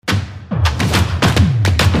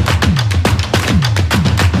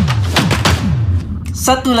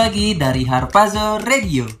Satu lagi dari Harpazo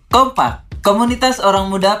Radio, Kompak, komunitas orang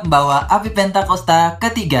muda membawa api Pentakosta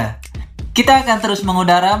ketiga. Kita akan terus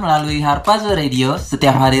mengudara melalui Harpazo Radio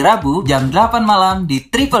setiap hari Rabu jam 8 malam di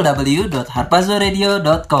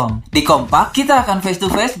www.harpazoradio.com. Di Kompak, kita akan face to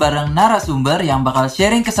face bareng narasumber yang bakal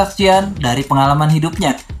sharing kesaksian dari pengalaman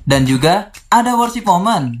hidupnya. Dan juga ada worship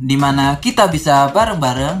moment di mana kita bisa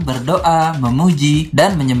bareng-bareng berdoa, memuji,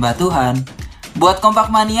 dan menyembah Tuhan. Buat Kompak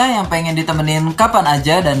Mania yang pengen ditemenin kapan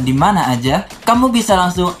aja dan di mana aja, kamu bisa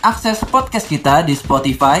langsung akses podcast kita di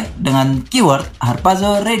Spotify dengan keyword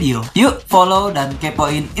Harpazo Radio. Yuk follow dan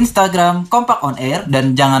kepoin Instagram Kompak On Air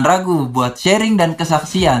dan jangan ragu buat sharing dan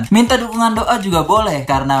kesaksian. Minta dukungan doa juga boleh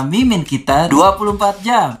karena mimin kita 24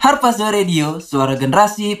 jam. Harpazo Radio, suara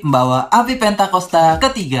generasi pembawa api Pentakosta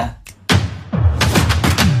ketiga.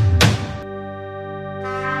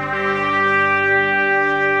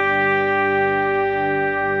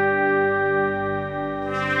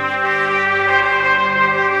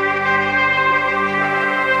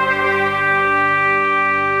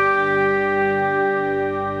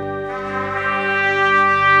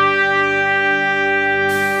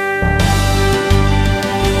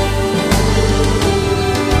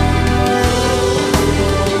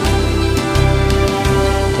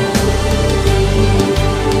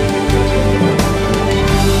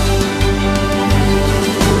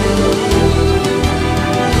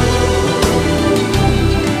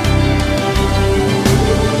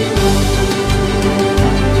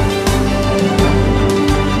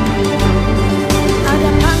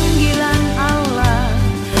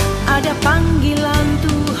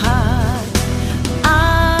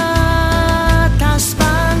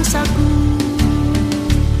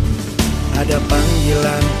 Ada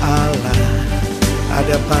panggilan Allah,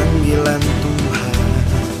 ada panggilan Tuhan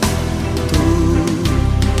untuk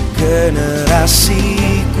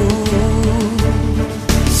generasiku.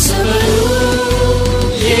 Sebelum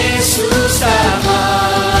Yesus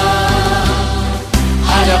datang,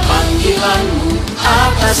 ada panggilanmu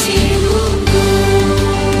atas hidupku.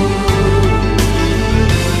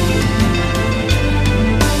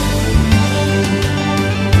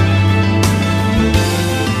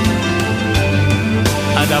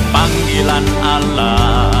 Ada panggilan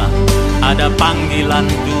Allah, ada panggilan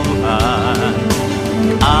Tuhan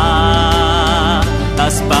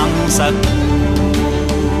atas bangsaku.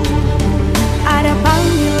 Ada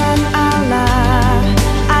panggilan Allah,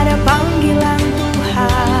 ada panggilan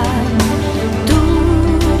Tuhan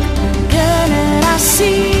untuk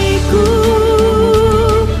generasiku.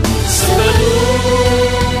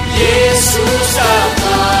 Sebelum Yesus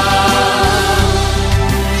datang,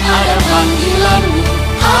 ada panggilanmu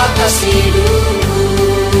atas hidupku.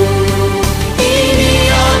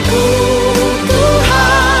 Ini aku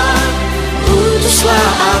Tuhan,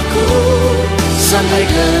 utuslah aku sampai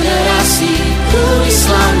generasiku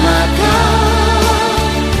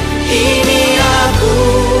diselamatkan. Ini aku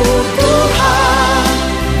Tuhan,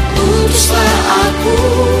 utuslah aku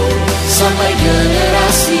sampai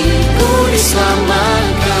generasiku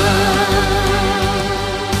diselamatkan.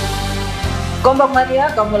 Kompak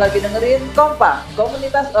Mania, kamu lagi dengerin Kompak,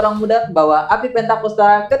 komunitas orang muda pembawa api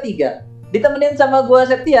Pentakosta ketiga. Ditemenin sama gua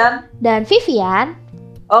Septian Dan Vivian.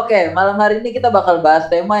 Oke, malam hari ini kita bakal bahas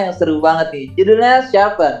tema yang seru banget nih. Judulnya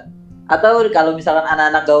Sharpen. Atau kalau misalkan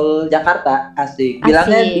anak-anak gaul Jakarta, asik.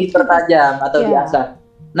 Bilangnya dipertajam atau diasah.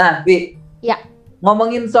 Nah, Vi. Ya.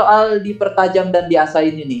 Ngomongin soal dipertajam dan diasah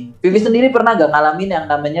ini nih. Vivi sendiri pernah gak ngalamin yang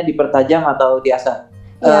namanya dipertajam atau diasah?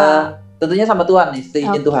 Ya. Tentunya sama Tuhan nih,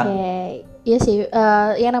 seizin Tuhan. Iya sih,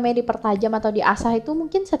 yang namanya dipertajam atau diasah itu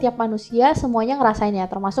mungkin setiap manusia semuanya ngerasain ya,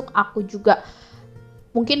 termasuk aku juga.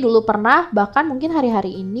 Mungkin dulu pernah, bahkan mungkin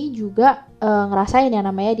hari-hari ini juga ngerasain yang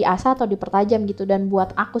namanya diasah atau dipertajam gitu. Dan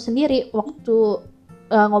buat aku sendiri, waktu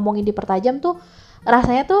ngomongin dipertajam tuh,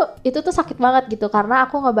 rasanya tuh itu tuh sakit banget gitu. Karena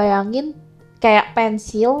aku ngebayangin kayak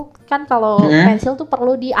pensil, kan kalau pensil tuh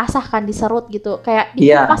perlu diasah kan, diserut gitu. Kayak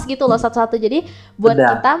dikupas gitu loh satu-satu. Jadi buat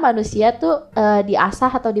kita manusia tuh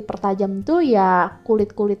diasah atau dipertajam tuh ya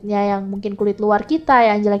kulit-kulitnya yang mungkin kulit luar kita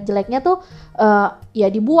yang jelek-jeleknya tuh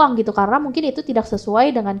ya dibuang gitu. Karena mungkin itu tidak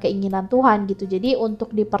sesuai dengan keinginan Tuhan gitu. Jadi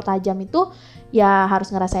untuk dipertajam itu ya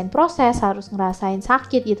harus ngerasain proses, harus ngerasain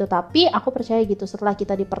sakit gitu. Tapi aku percaya gitu, setelah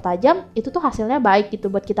kita dipertajam itu tuh hasilnya baik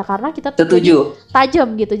gitu buat kita. Karena kita tuh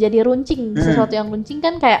tajam gitu, jadi runcing. Sesuatu yang runcing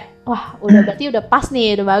kan kayak wah udah berarti udah pas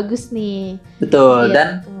nih, udah bagus nih. Betul. Gitu.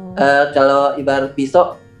 Dan kalau ibarat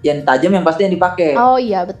pisau yang tajam yang pasti yang dipakai. Oh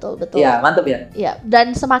iya, betul. Iya, mantep ya. Iya,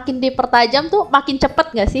 dan semakin dipertajam tuh makin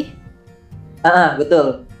cepet gak sih?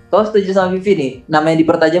 Betul. Kau setuju sama Vivi nih? Namanya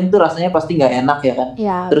dipertajam tuh rasanya pasti nggak enak ya kan?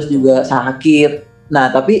 Iya. Terus juga sakit.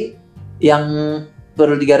 Nah tapi yang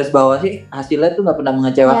perlu digarisbawahi, hasilnya tuh nggak pernah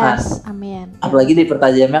mengecewakan. Yes, amin. Apalagi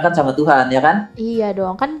dipertajamnya kan sama Tuhan, ya kan? Iya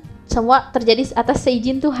dong, kan semua terjadi atas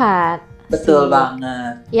seizin Tuhan. Betul Asik.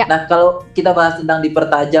 banget. Ya. Nah, kalau kita bahas tentang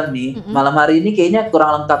dipertajam nih, Mm-mm. malam hari ini kayaknya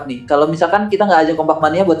kurang lengkap nih. Kalau misalkan kita nggak ajak Kompak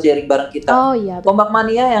Mania buat sharing bareng kita. Oh iya, Kompak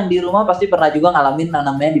Mania yang di rumah pasti pernah juga ngalamin yang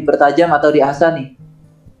namanya dipertajam atau diasah nih.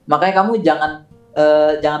 Makanya kamu jangan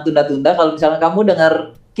tunda-tunda. Kalau misalkan kamu dengar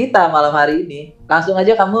kita malam hari ini, langsung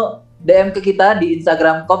aja kamu DM ke kita di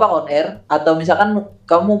Instagram Kompak On Air, atau misalkan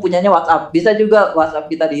kamu punyanya WhatsApp, bisa juga WhatsApp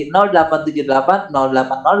kita di 0878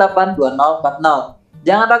 0808 2040.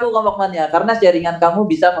 Jangan ragu Kompak Mania, karena sharingan kamu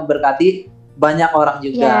bisa memberkati banyak orang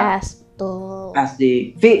juga. yes, betul.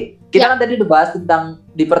 Asik. Vi, kita kan tadi udah bahas tentang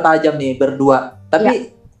dipertajam nih berdua. Tapi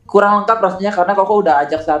kurang lengkap rasanya karena Koko udah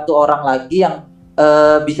ajak satu orang lagi yang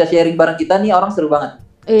bisa sharing bareng kita nih, orang seru banget.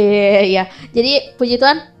 Iya. Jadi puji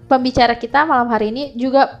Tuhan, pembicara kita malam hari ini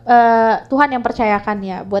juga Tuhan yang percayakan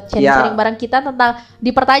ya buat sharing-sharing bareng kita tentang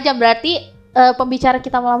dipertajam. Berarti pembicara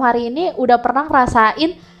kita malam hari ini udah pernah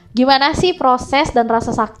ngerasain gimana sih proses dan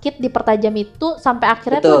rasa sakit dipertajam itu sampai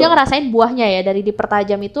akhirnya tuh dia ngerasain buahnya ya dari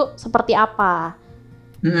dipertajam itu seperti apa.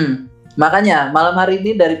 Makanya malam hari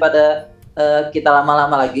ini daripada kita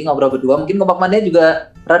lama-lama lagi ngobrol berdua, mungkin Kompak Mania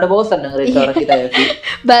juga rada bosan dengerin suara kita ya, Vi.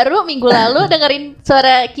 Baru minggu lalu dengerin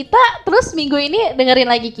suara kita, terus minggu ini dengerin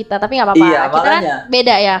lagi kita, tapi nggak apa-apa. Iya, kita kan makanya.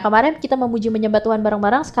 beda ya. Kemarin kita memuji menyembah Tuhan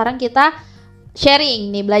bareng-bareng, sekarang kita sharing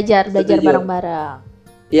nih, belajar Setuju. bareng-bareng.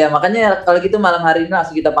 Iya, makanya kalau gitu malam hari ini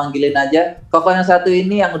langsung kita panggilin aja Koko yang satu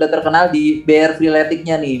ini yang udah terkenal di BR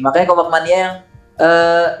Freeletics-nya nih. Makanya Kompak Mania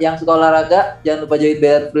yang suka olahraga, jangan lupa join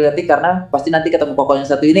BR Freeletics karena pasti nanti ketemu Koko yang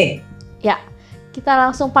satu ini. Ya, kita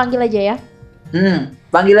langsung panggil aja ya.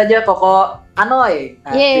 Panggil aja Koko Anoy.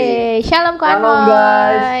 Asik. Yeay, shalom Ko Shalom Anoy.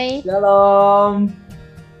 guys. Shalom.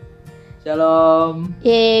 Shalom.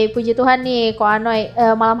 Yeay, puji Tuhan nih Ko Anoy.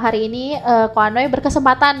 Malam hari ini Ko Anoy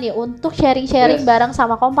berkesempatan nih untuk sharing-sharing bareng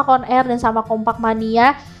sama Kompak On Air dan sama Kompak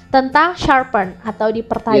Mania tentang sharpen atau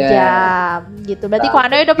dipertajam gitu. Berarti Ko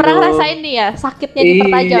Anoy udah pernah ngerasain nih ya sakitnya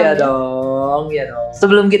dipertajam. Iya dong.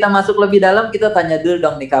 Sebelum kita masuk lebih dalam, kita tanya dulu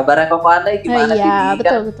dong nih kabarnya Koko Anoy gimana sih? Iya,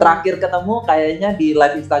 betul. Terakhir ketemu kayaknya di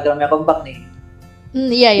live Instagramnya Kompak nih.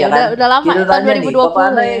 Iya, kan? udah lama Kita tahun tanya nih, 2020 Koko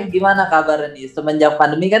Anoy ya. gimana kabarnya nih? Semenjak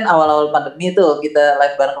pandemi kan, awal-awal pandemi tuh kita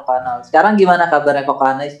live bareng Koko Anoy. Sekarang gimana kabarnya Koko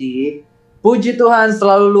Anoy sih? Puji Tuhan,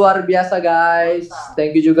 selalu luar biasa guys.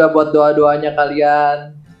 Thank you juga buat doa-doanya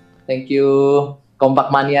kalian. Thank you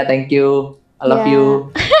Kompak Mania, thank you. I love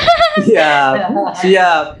you.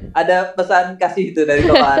 Siap. Ada pesan kasih itu dari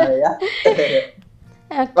Koko Anoy ya.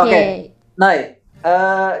 Oke. Noy,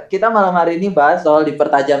 kita malam hari ini bahas soal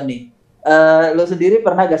dipertajam nih. Lo sendiri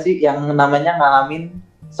pernah gak sih yang namanya ngalamin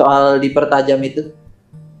soal dipertajam itu?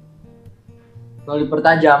 Kalau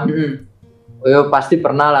dipertajam, pasti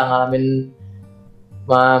pernah lah ngalamin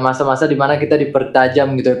masa-masa dimana kita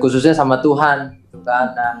dipertajam gitu, khususnya sama Tuhan gitu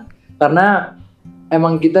kan. Nah, karena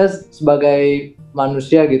emang kita sebagai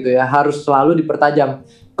manusia gitu ya harus selalu dipertajam.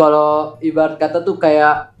 Kalau ibarat kata tuh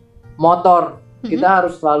kayak motor, kita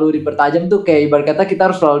harus selalu dipertajam tuh kayak ibarat kata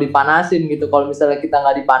kita harus selalu dipanasin gitu. Kalau misalnya kita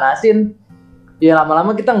nggak dipanasin, ya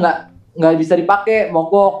lama-lama kita nggak bisa dipakai,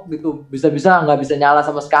 mogok gitu, bisa-bisa nggak bisa nyala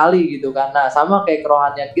sama sekali gitu kan. Nah, sama kayak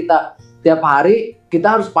kerohanian kita, tiap hari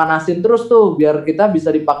kita harus panasin terus tuh biar kita bisa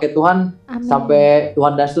dipakai Tuhan. Amin. Sampai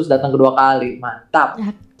Tuhan Yesus datang kedua kali. Mantap.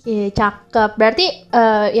 Oke, cakep. Berarti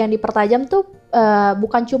yang dipertajam tuh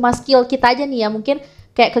bukan cuma skill kita aja nih ya, mungkin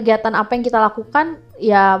kayak kegiatan apa yang kita lakukan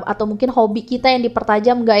ya, atau mungkin hobi kita yang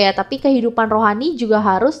dipertajam enggak ya, tapi kehidupan rohani juga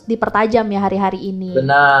harus dipertajam ya hari-hari ini.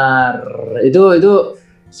 Benar, itu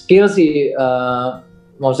skill sih,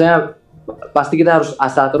 maksudnya pasti kita harus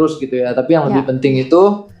asah terus gitu ya, tapi yang lebih penting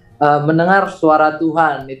itu mendengar suara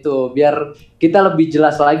Tuhan itu, biar kita lebih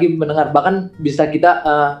jelas lagi mendengar, bahkan bisa kita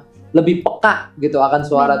lebih peka gitu akan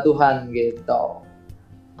suara Tuhan gitu.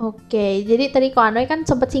 Oke, jadi tadi Ko Anoy kan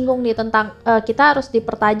sempat singgung nih tentang kita harus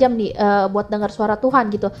dipertajam nih buat dengar suara Tuhan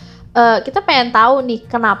gitu. Kita pengen tahu nih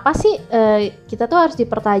kenapa sih kita tuh harus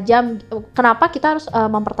dipertajam, kenapa kita harus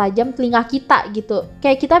mempertajam telinga kita gitu.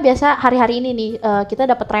 Kayak kita biasa hari-hari ini nih kita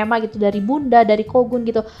dapat rema gitu dari Bunda, dari Kogun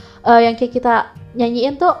gitu, yang kayak kita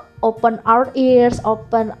nyanyiin tuh open our ears,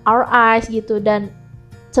 open our eyes gitu. Dan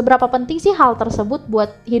seberapa penting sih hal tersebut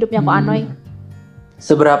buat hidupnya Ko Anoy?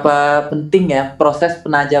 Seberapa penting ya proses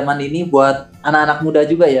penajaman ini buat anak-anak muda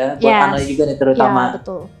juga ya, buat Anoy juga nih terutama. Iya,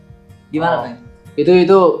 betul. Gimana nih?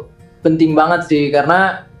 Itu penting banget sih,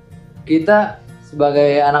 karena kita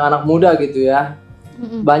sebagai anak-anak muda gitu ya,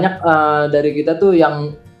 banyak dari kita tuh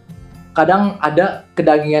yang kadang ada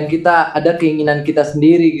kedagingan kita, ada keinginan kita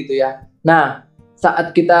sendiri gitu ya. Nah, saat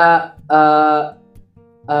kita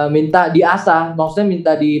minta diasah, maksudnya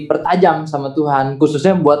minta dipertajam sama Tuhan,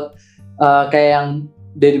 khususnya buat kayak yang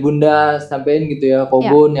dari Bunda sampein gitu ya,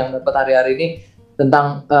 Kobun yang dapat hari-hari ini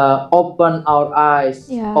tentang open our eyes,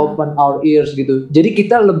 open our ears gitu. Jadi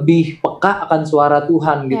kita lebih peka akan suara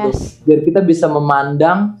Tuhan gitu, biar kita bisa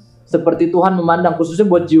memandang seperti Tuhan memandang, khususnya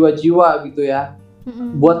buat jiwa-jiwa gitu ya.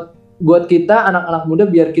 Buat kita anak-anak muda,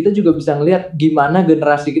 biar kita juga bisa ngelihat gimana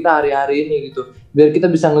generasi kita hari-hari ini gitu. Biar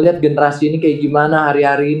kita bisa ngelihat generasi ini kayak gimana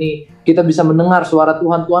hari-hari ini. Kita bisa mendengar suara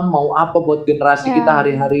Tuhan, Tuhan mau apa buat generasi kita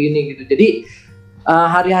hari-hari ini gitu. Jadi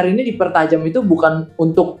hari-hari ini dipertajam itu bukan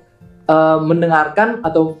untuk mendengarkan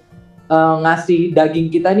atau ngasih daging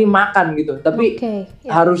kita ini makan gitu. Tapi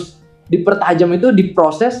harus dipertajam itu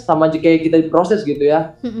diproses sama kayak kita diproses gitu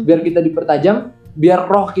ya. Biar kita dipertajam, biar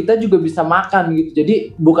roh kita juga bisa makan gitu.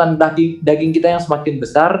 Jadi bukan daging kita yang semakin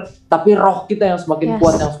besar, tapi roh kita yang semakin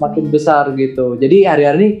kuat, yang semakin besar gitu. Jadi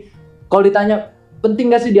hari-hari ini kalau ditanya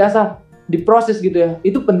penting gak sih diasah, diproses gitu ya,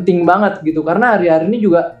 itu penting banget gitu. Karena hari-hari ini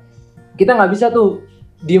juga kita gak bisa tuh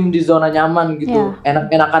diem di zona nyaman gitu,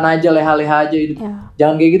 enak-enakan aja, leha-leha aja hidup.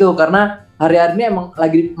 Jangan kayak gitu, karena hari-hari ini emang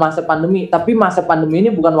lagi masa pandemi. Tapi masa pandemi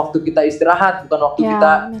ini bukan waktu kita istirahat, bukan waktu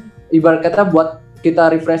kita ibarat kata buat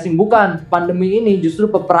kita refreshing, bukan. Pandemi ini justru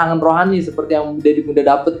peperangan rohani seperti yang dari Bunda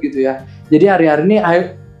dapet gitu ya. Jadi hari-hari ini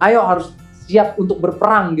ayo harus siap untuk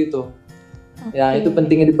berperang gitu. Ya itu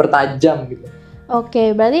pentingnya dipertajam gitu.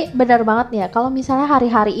 Oke, berarti benar banget nih ya. Kalau misalnya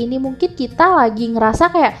hari-hari ini mungkin kita lagi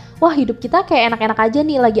ngerasa kayak, wah hidup kita kayak enak-enak aja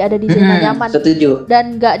nih, lagi ada di zona nyaman. Setuju.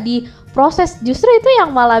 Dan gak diproses, justru itu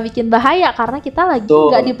yang malah bikin bahaya karena kita lagi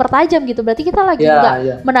gak dipertajam gitu. Berarti kita lagi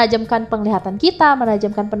menajamkan penglihatan kita,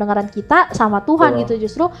 menajamkan pendengaran kita sama Tuhan gitu.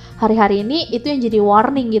 Justru hari-hari ini itu yang jadi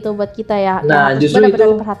warning gitu buat kita ya. Nah, justru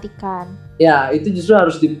benar-benar itu diperhatikan. Ya, itu justru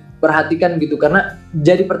harus diperhatikan gitu. Karena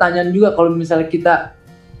jadi pertanyaan juga kalau misalnya kita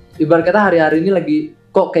ibarat kata hari-hari ini lagi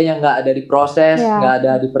kok kayaknya nggak ada diproses, nggak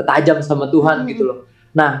ada dipertajam sama Tuhan gitu loh.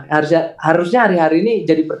 Nah harusnya hari-hari ini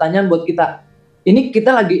jadi pertanyaan buat kita. Ini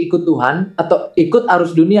kita lagi ikut Tuhan atau ikut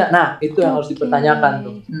arus dunia? Nah itu yang harus dipertanyakan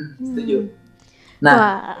tuh. Setuju. Nah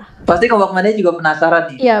pasti Kompak Mania juga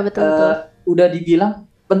penasaran nih. Iya betul. Udah dibilang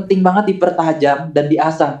penting banget dipertajam dan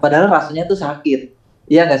diasah, padahal rasanya tuh sakit.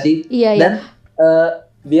 Iya nggak sih? Iya. Dan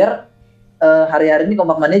biar hari-hari ini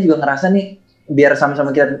Kompak Mania juga ngerasa nih, biar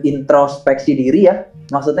sama-sama kita introspeksi diri ya.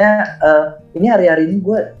 Maksudnya ini hari-hari ini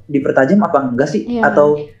gue dipertajam apa enggak sih?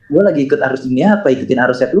 Atau gue lagi ikut arus dunia apa ikutin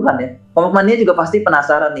arusnya Tuhan ya? Kompak Mania juga pasti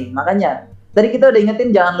penasaran nih. Makanya tadi kita udah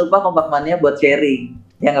ingetin jangan lupa Kompak Mania buat sharing.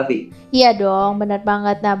 Ya nggak, Vi? Iya dong, benar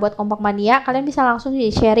banget. Nah buat Kompak Mania kalian bisa langsung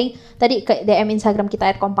di sharing tadi ke DM Instagram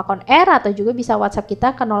kita @kompakonr atau juga bisa WhatsApp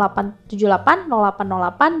kita ke 0878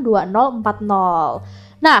 0808 2040.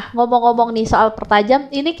 Nah ngomong-ngomong nih soal pertajam,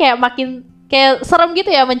 ini kayak serem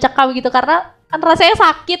gitu ya, mencekam gitu karena kan rasanya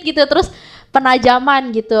sakit gitu, terus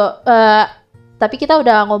penajaman gitu. Tapi kita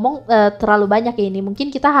udah ngomong terlalu banyak ya ini.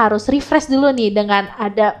 Mungkin kita harus refresh dulu nih dengan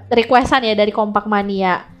ada requestan ya dari Kompak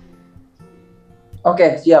Mania.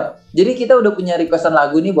 Oke, siap. Jadi kita udah punya requestan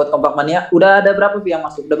lagu nih buat Kompak Mania. Udah ada berapa yang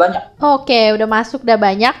masuk? Udah banyak? Oke, udah masuk, udah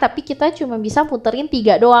banyak. Tapi kita cuma bisa puterin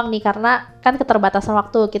 3 doang nih karena kan keterbatasan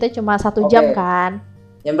waktu. Kita cuma 1 jam kan.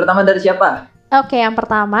 Yang pertama dari siapa? Oke, yang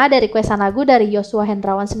pertama dari requestan lagu dari Yosua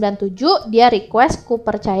Hendrawan 97. Dia request Ku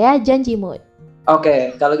Percaya Janjimu.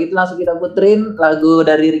 Oke, kalau gitu langsung kita puterin lagu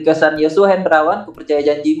dari requestan Yosua Hendrawan, Ku Percaya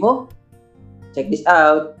Janjimu. Check this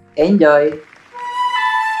out. Enjoy.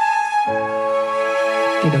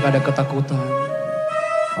 Tidak ada ketakutan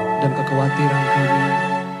dan kekhawatiran kami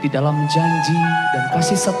di dalam janji dan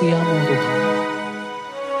kasih setia-Mu Tuhan.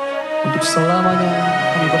 Untuk selamanya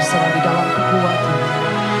kami berserah di dalam kekuatan.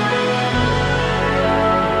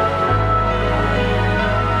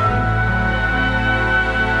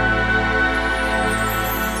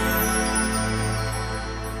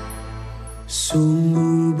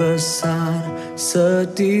 Sungguh besar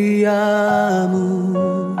setiamu,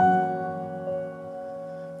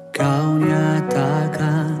 Kau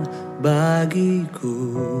nyatakan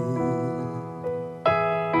bagiku.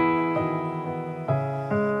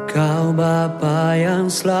 Kau Bapa yang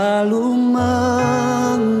selalu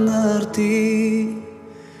mengerti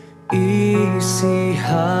isi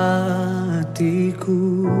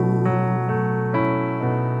hatiku.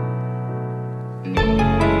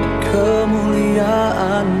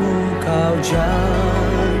 Kemuliaan-Mu Kau janjikan,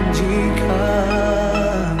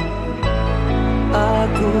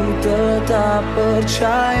 aku tetap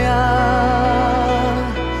percaya,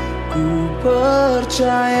 ku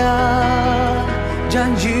percaya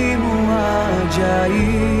janji-Mu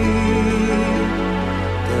ajaib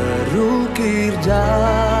terukir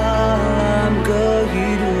dalam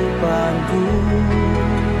kehidupanku.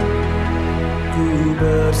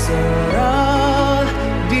 berserah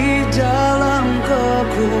di dalam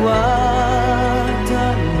kekuatanmu,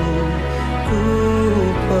 ku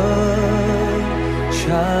percaya.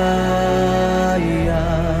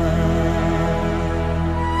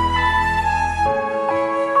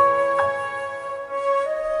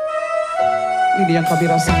 Ini yang kami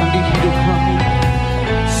rasakan di hidup kami.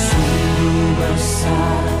 Sungguh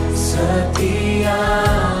besar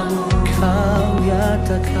setiamu, kau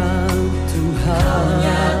nyatakan Tuhan, kau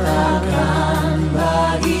nyatakan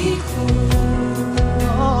bagiku.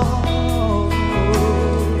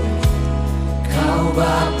 Kau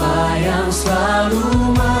Bapa yang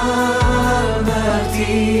selalu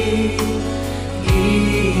mengerti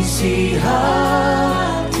isi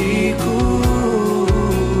hatiku.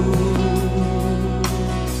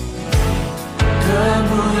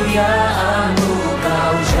 Kemuliaan-Mu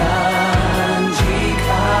Kau janjikan,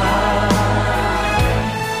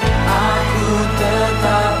 aku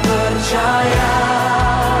tetap percaya.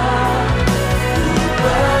 Ku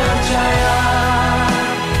percaya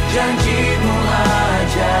janji-Mu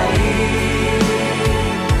ajaib,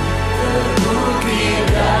 terukir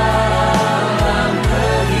dalam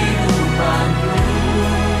kehidupanku.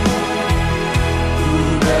 Ku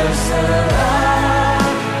berserah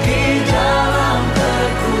di dalam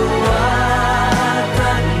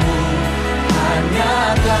kekuatan-Mu, hanya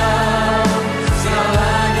Kau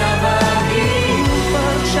segalanya bagiku.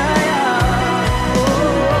 Percaya,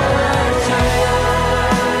 percaya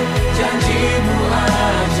janji-Mu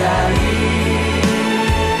ajaib,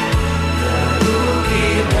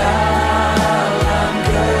 terukir dalam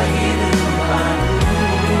kehidupanku.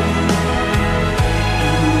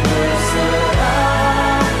 Ku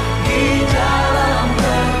berserah di dalam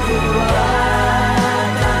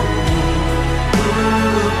kekuatan-Mu, ku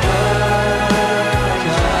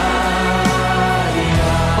percaya.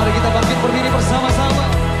 Mari kita bangkit berdiri bersama-sama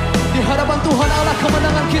di hadapan Tuhan Allah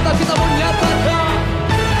kemenangan kita menyatakan.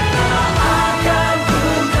 Akan ku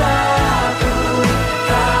takut,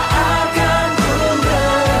 tak akan ku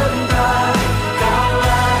gentar.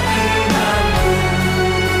 Kaulah imanku,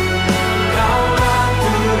 Kaulah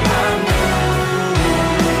Tuhanku.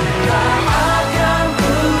 Tak akan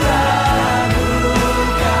ku ragukan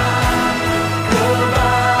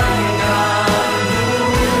kebaikan-Mu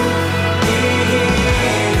di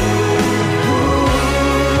hidupku.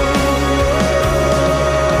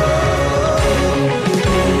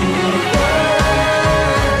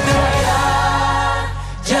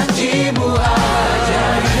 Janji-Mu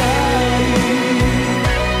ajaib,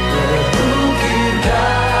 terukir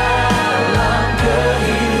dalam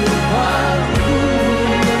kehidupanku.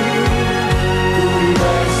 Ku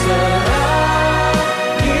berserah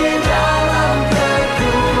di dalam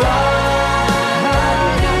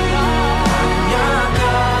kekuatan-Mu, hanya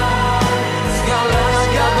Kau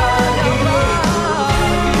segalanya bagiku.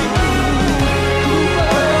 Ku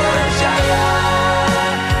percaya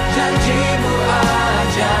janji-Mu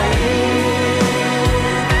ajaib,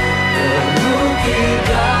 terukir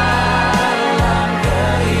dalam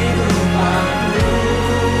kehidupanku.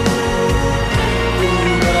 Ku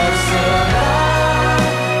berserah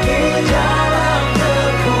di dalam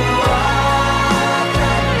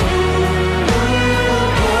kekuatan-Mu, ku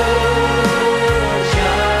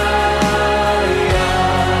percaya.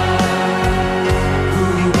 Ku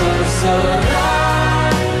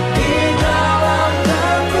berserah di dalam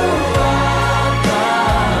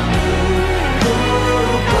kekuatan-Mu,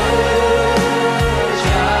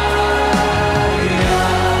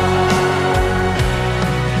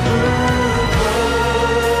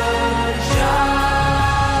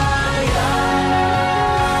 ku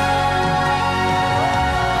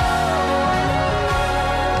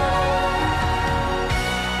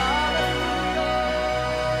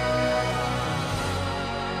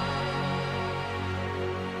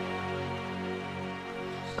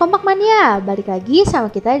Kompak Mania, balik lagi sama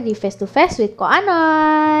kita di Face to Face with Ko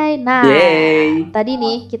Anoy. Nah, Yeay. tadi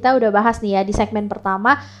nih kita udah bahas nih ya di segmen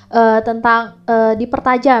pertama tentang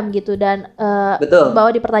dipertajam gitu dan Betul. bahwa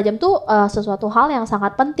dipertajam tuh sesuatu hal yang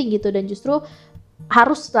sangat penting gitu dan justru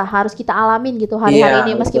harus kita alamin gitu hari-hari Iya,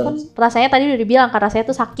 ini meskipun betul. rasanya tadi udah dibilang kan rasanya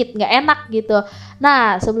tuh sakit nggak enak gitu.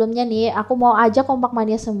 Nah sebelumnya nih aku mau ajak Kompak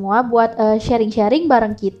Mania semua buat sharing-sharing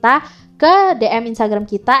bareng kita ke DM Instagram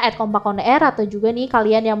kita @kompakondr atau juga nih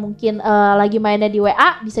kalian yang mungkin lagi mainnya di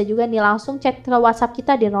WA bisa juga nih langsung chat ke WhatsApp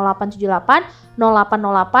kita di 0878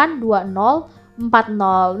 0808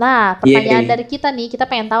 2040. Nah, pertanyaan dari kita nih, kita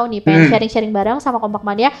pengen tahu nih, pengen sharing-sharing bareng sama Kompak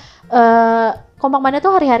Mania. Kompak Mania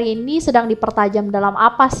tuh hari-hari ini sedang dipertajam dalam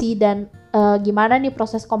apa sih dan gimana nih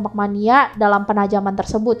proses kompak mania dalam penajaman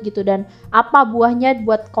tersebut gitu, dan apa buahnya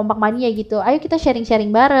buat kompak mania gitu. Ayo kita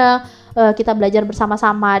sharing-sharing bareng, kita belajar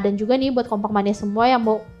bersama-sama. Dan juga nih buat kompak mania semua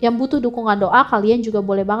yang butuh dukungan doa, kalian juga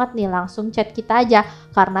boleh banget nih langsung chat kita aja,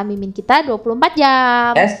 karena mimin kita 24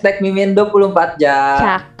 jam. #mimin 24 jam.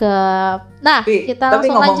 Cakep. Nah, kita tapi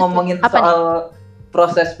langsung lanjut. ngomongin Apa nih? soal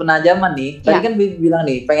proses penajaman nih. Tadi Ya. kan bilang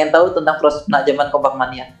nih pengen tahu tentang proses penajaman kompak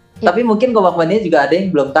mania. Ya. Tapi mungkin kompak mania juga ada yang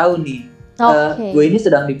belum tahu nih. Oke. Gue ini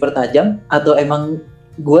sedang dipertajam atau emang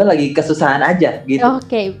gue lagi kesusahan aja gitu.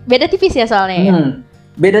 Oke, beda tipis ya soalnya ya.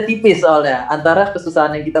 Beda tipis soalnya antara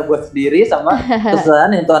kesusahan yang kita buat sendiri sama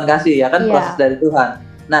kesusahan yang Tuhan kasih, ya kan, Iya. proses dari Tuhan.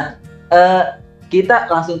 Nah, kita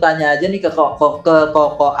langsung tanya aja nih ke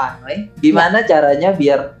Koko Anway, gimana caranya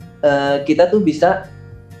biar kita tuh bisa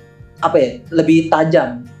apa ya, lebih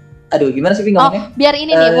tajam. Aduh, gimana sih ngomongnya? Biar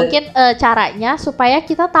ini nih mungkin caranya supaya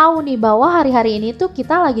kita tahu nih bahwa hari-hari ini tuh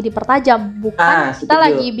kita lagi dipertajam, bukan kita setuju.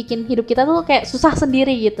 lagi bikin hidup kita tuh kayak susah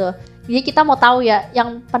sendiri gitu. Jadi kita mau tahu ya,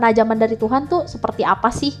 yang penajaman dari Tuhan tuh seperti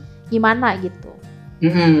apa sih, gimana gitu.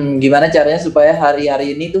 Gimana caranya supaya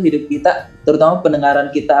hari-hari ini tuh hidup kita, terutama pendengaran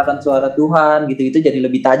kita akan suara Tuhan gitu, jadi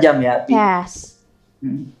lebih tajam ya. Yes.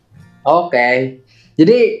 Oke.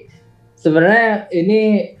 Jadi sebenarnya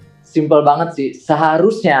ini simple banget sih.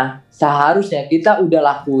 Seharusnya kita udah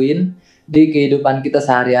lakuin di kehidupan kita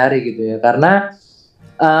sehari-hari gitu ya. Karena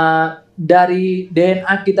dari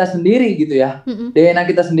DNA kita sendiri gitu ya. DNA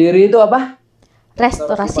kita sendiri itu apa?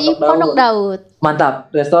 Restorasi Pondok Daud. Mantap.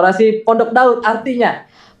 Restorasi Pondok Daud artinya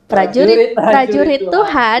Prajurit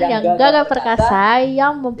Tuhan yang gagah perkasa,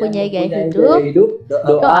 yang mempunyai gaya hidup,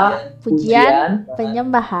 doa, pujian,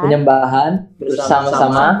 penyembahan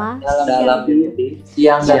bersama-sama dalam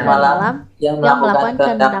siang dan malam yang melakukan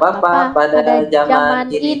kehendak Bapa pada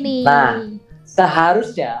zaman ini. Nah,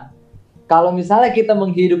 seharusnya kalau misalnya kita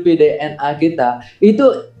menghidupi DNA kita,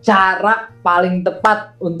 itu cara paling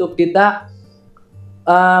tepat untuk kita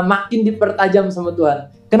makin dipertajam sama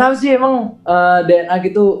Tuhan. Kenapa sih emang DNA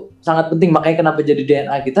gitu sangat penting? Makanya kenapa jadi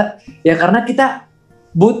DNA kita? Ya karena kita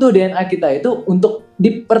butuh DNA kita itu untuk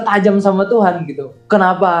dipertajam sama Tuhan gitu.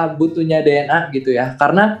 Kenapa butuhnya DNA gitu ya?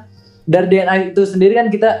 Karena dari DNA itu sendiri kan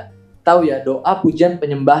kita tahu ya, doa, pujian,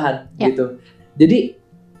 penyembahan gitu. Jadi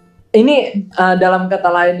ini dalam kata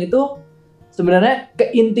lain itu sebenarnya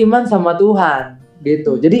keintiman sama Tuhan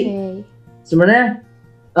gitu. Jadi sebenarnya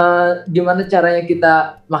gimana caranya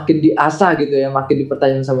kita makin diasah gitu ya, makin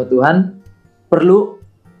dipertajam sama Tuhan, perlu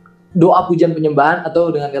doa, pujian, penyembahan, atau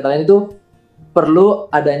dengan kata lain itu perlu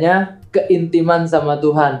adanya keintiman sama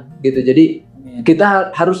Tuhan gitu. Jadi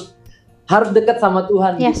kita harus dekat sama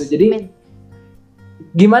Tuhan gitu. Jadi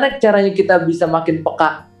gimana caranya kita bisa makin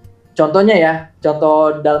peka? Contohnya ya,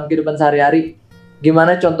 contoh dalam kehidupan sehari-hari,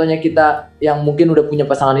 gimana contohnya kita yang mungkin udah punya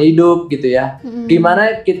pasangan hidup gitu ya,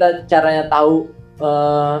 gimana kita caranya tahu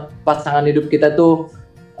pasangan hidup kita tuh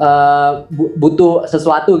butuh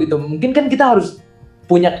sesuatu gitu. Mungkin kan kita harus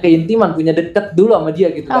punya keintiman, punya dekat dulu sama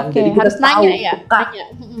dia gitu kan. Jadi kita harus tahu, nanya ya. peka.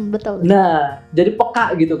 Betul. Nah, jadi peka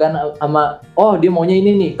gitu kan sama, oh dia maunya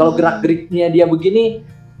ini nih. Kalau gerak-geriknya dia begini,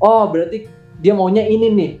 oh berarti dia maunya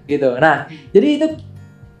ini nih gitu. Nah, jadi itu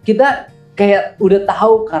kita kayak udah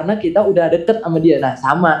tahu karena kita udah deket sama dia. Nah,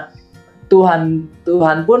 sama Tuhan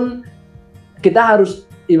pun kita harus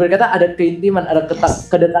ibarat kata ada keintiman, ada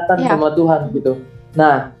kedekatan sama Tuhan gitu.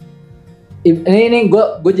 Nah, ini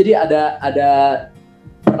gue jadi ada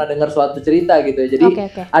pernah dengar suatu cerita gitu. Jadi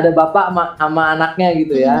ada bapak sama anaknya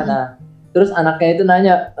gitu ya. Nah, terus anaknya itu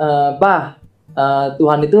nanya, "Pak,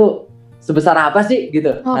 Tuhan itu sebesar apa sih?"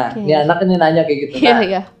 gitu. Nah, ini anaknya nanya kayak gitu.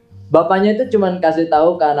 Nah, bapaknya itu cuman kasih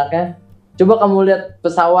tahu ke anaknya, "Coba kamu lihat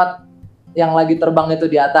pesawat yang lagi terbang itu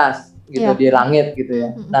di atas gitu, di langit gitu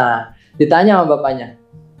ya." Nah, ditanya sama bapaknya,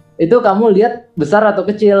 "Itu kamu lihat besar atau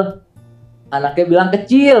kecil?" Anaknya bilang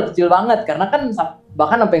kecil banget, karena kan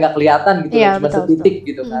bahkan sampai nggak kelihatan gitu, cuma setitik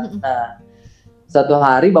gitu kan. Nah, satu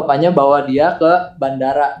hari bapaknya bawa dia ke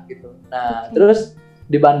bandara gitu. Nah, terus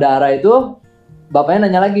di bandara itu bapaknya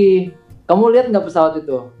nanya lagi, "Kamu lihat nggak pesawat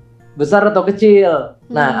itu? Besar atau kecil?"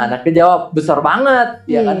 Nah, anaknya jawab, "Besar banget,"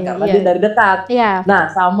 ya kan, karena dia dari dekat.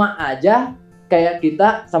 Nah, sama aja kayak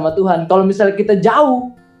kita sama Tuhan. Kalau misalnya kita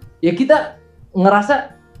jauh, ya kita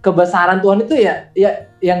ngerasa kebesaran Tuhan itu ya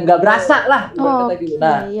yang nggak berasa lah, kata gitu.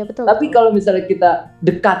 Nah, tapi kalau misalnya kita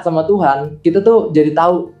dekat sama Tuhan, kita tuh jadi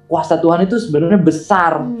tahu kuasa Tuhan itu sebenarnya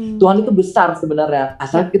besar. Tuhan itu besar sebenarnya,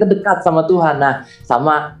 asal kita dekat sama Tuhan. Nah,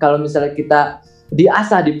 sama kalau misalnya kita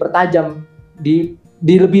diasah, dipertajam,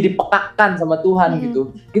 lebih dipekakan sama Tuhan gitu,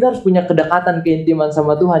 kita harus punya kedekatan, keintiman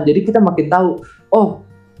sama Tuhan. Jadi kita makin tahu, oh,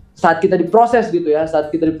 saat kita diproses gitu ya, saat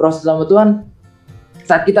kita diproses sama Tuhan,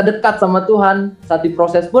 saat kita dekat sama Tuhan, saat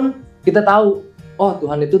diproses pun kita tahu, oh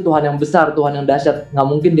Tuhan itu Tuhan yang besar, Tuhan yang dahsyat, nggak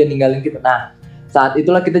mungkin dia ninggalin kita. Nah, saat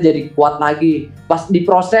itulah kita jadi kuat lagi. Pas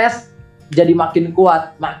diproses, jadi makin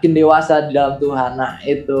kuat, makin dewasa di dalam Tuhan. Nah,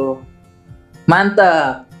 itu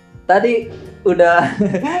mantap. Tadi udah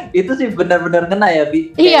itu sih benar-benar kena ya,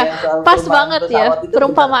 Bi. Iya, Kayak soal pas perumpamaan banget ya pesawat itu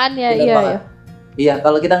perumpamaannya. benar Iya, banget. iya. Iya,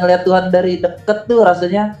 kalau kita ngelihat Tuhan dari deket tuh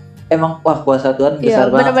rasanya emang wah kuasa Tuhan Iya, besar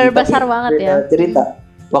banget. benar-benar Tapi besar banget beda ya. cerita.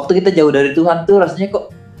 Waktu kita jauh dari Tuhan tuh rasanya kok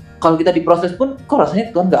kalau kita diproses pun kok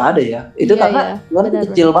rasanya Tuhan nggak ada ya. Itu Iya, karena iya, Tuhan tuh benar,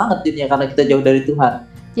 kecil banget jadinya karena kita jauh dari Tuhan.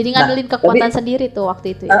 Jadi ngandelin kekuatan sendiri tuh waktu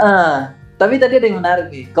itu ya. Tapi tadi ada yang menarik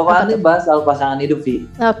nih. Kok Apa Ani tuh? bahas soal pasangan hidup, Vi.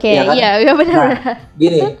 Oke, Iya kan? iya benar. Nah,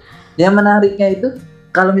 gini, yang menariknya itu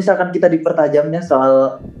kalau misalkan kita dipertajamnya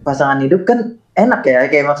soal pasangan hidup kan enak ya,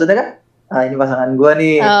 kayak maksudnya kan, ini pasangan gua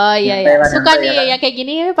nih. Oh iya nyantai iya. lah, Suka nyantai nih ya kan? ya kayak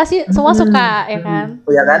gini pasti semua suka ya kan.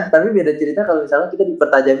 Ya kan? Tapi beda cerita kalau misalnya kita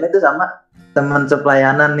dipertajamnya itu sama teman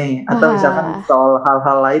sepelayanan nih, atau Wah. misalkan soal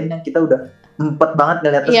hal-hal lain yang kita udah empet banget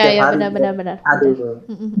ngeliatnya Iya setiap iya hari. benar. Aduh,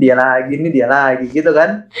 Mm-mm. dia lagi gitu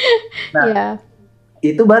kan. Nah, Iya.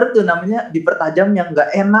 itu baru tuh namanya dipertajam yang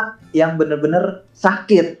nggak enak, yang bener-bener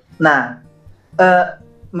sakit. Nah,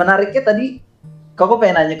 menariknya tadi Koko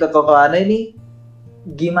pengen nanya ke Koko Ana ini,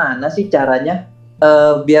 gimana sih caranya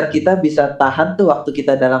biar kita bisa tahan tuh waktu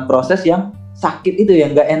kita dalam proses yang sakit itu,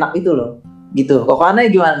 yang nggak enak itu loh, gitu. Koko Ana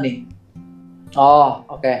gimana nih? Oh,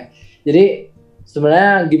 oke. Jadi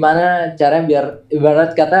sebenarnya gimana caranya biar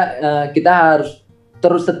ibarat kata kita harus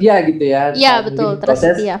terus setia gitu ya. Iya Saat betul, mungkin terus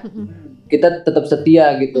proses, setia. kita tetap setia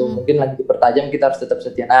gitu. Mungkin lagi dipertajam kita harus tetap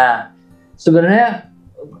setia. Nah, sebenarnya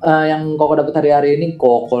yang Koko dapat hari-hari ini,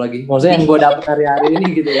 Koko lagi. Maksudnya yang gue dapat hari-hari ini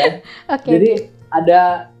gitu ya. Oke. Jadi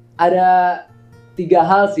ada 3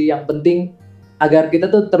 hal sih yang penting agar kita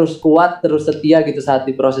tuh terus kuat, terus setia gitu saat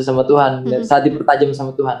diproses sama Tuhan, saat dipertajam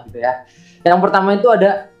sama Tuhan gitu ya. Yang pertama itu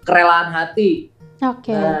ada kerelaan hati. Oke.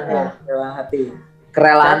 Nah, Ya. kerelaan hati.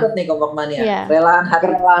 Kerelaan nih Kompok Mania. Iya.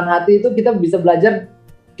 Kerelaan hati itu kita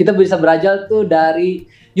bisa belajar tuh dari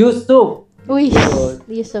Yusuf. Wih,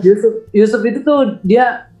 Yusuf. Yusuf. Yusuf itu tuh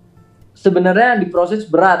dia sebenarnya diproses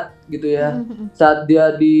berat gitu ya. Saat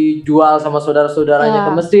dia dijual sama saudara-saudaranya Ya.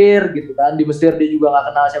 ke Mesir gitu kan. Di Mesir dia juga nggak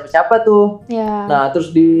kenal siapa-siapa tuh. Ya. Nah, terus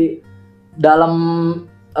di dalam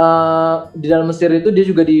Mesir itu dia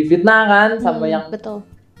juga difitnah kan sama yang betul.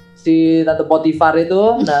 si Tante Potifar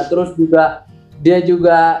itu. Nah, terus juga dia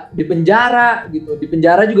juga di penjara gitu. Di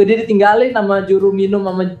penjara juga dia ditinggalin sama juru minum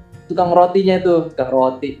sama tukang rotinya itu, tukang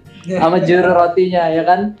roti. Sama juru rotinya ya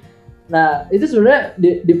kan. Nah, itu sebenarnya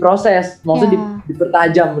diproses, maksudnya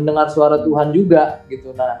dipertajam mendengar suara Tuhan juga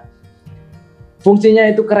gitu. Nah, fungsinya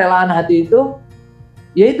itu kerelaan hati itu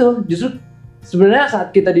yaitu justru sebenarnya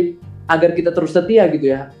saat kita agar kita terus setia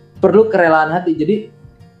gitu ya, perlu kerelaan hati. Jadi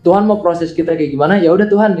Tuhan mau proses kita kayak gimana, ya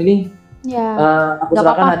udah Tuhan ini aku Nggak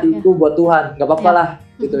serahkan apa-apa, hatiku buat Tuhan, nggak apa-apa lah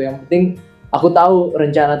gitu. Yang penting aku tahu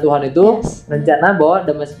rencana Tuhan itu rencana bahwa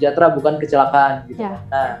damai sejahtera bukan kecelakaan gitu.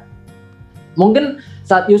 Nah, mungkin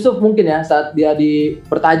saat Yusuf mungkin ya, saat dia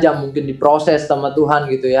dipertajam, mungkin diproses sama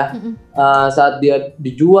Tuhan gitu ya, saat dia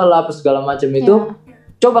dijual lah apa segala macam itu,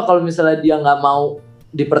 coba kalau misalnya dia nggak mau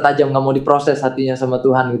dipertajam, nggak mau diproses hatinya sama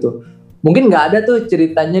Tuhan gitu, mungkin nggak ada tuh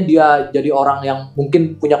ceritanya dia jadi orang yang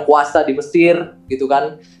mungkin punya kuasa di Mesir gitu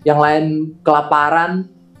kan, yang lain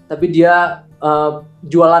kelaparan tapi dia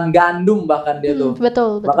jualan gandum bahkan dia tuh,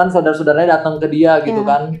 betul. bahkan saudara-saudaranya datang ke dia gitu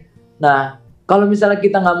kan. Nah, kalau misalnya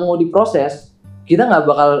kita nggak mau diproses, kita nggak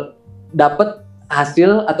bakal dapet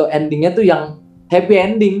hasil atau endingnya tuh yang happy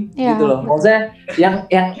ending gitu loh. Maksudnya yang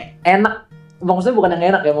enak, maksudnya bukan yang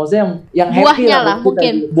enak ya, maksudnya yang happy buahnya lah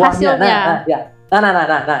mungkin buahnya. hasilnya.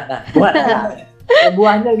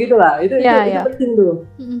 Buahnya gitu lah. Itu penting tuh.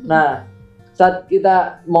 Nah, saat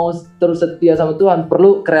kita mau terus setia sama Tuhan,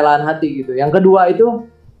 perlu kerelaan hati gitu. Yang kedua itu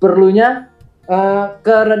perlunya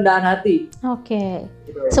kerendahan hati. Oke.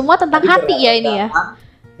 Semua tentang hati ya ini ya.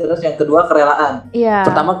 Terus yang kedua kerelaan. Iya.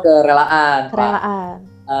 Pertama kerelaan.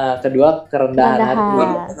 Kedua kerendahan hati.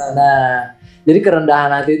 Nah, jadi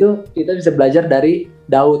kerendahan hati itu kita bisa belajar dari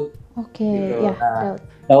Daud. Oke, gitu. ya,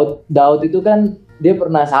 Daud itu kan dia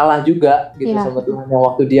pernah salah juga gitu sama Tuhan, yang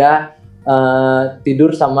waktu dia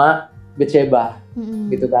tidur sama Betsheba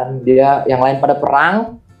gitu kan. Dia yang lain pada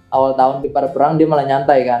perang, awal tahun pada perang, dia malah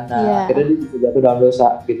nyantai kan. Nah, akhirnya dia bisa jatuh dalam dosa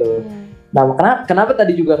gitu. Nah, kenapa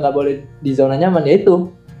tadi juga nggak boleh di zona nyaman, yaitu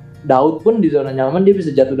Daud pun di zona nyaman dia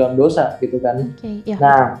bisa jatuh dalam dosa gitu kan.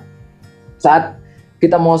 Nah, saat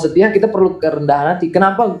kita mau setia, kita perlu kerendahan hati.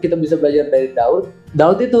 Kenapa kita bisa belajar dari Daud?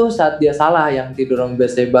 Daud itu saat dia salah yang tidur sama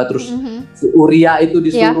Betsheba, terus si Uria itu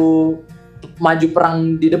disuruh maju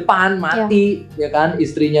perang di depan mati, ya kan,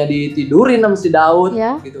 istrinya ditidurin sama si Daud,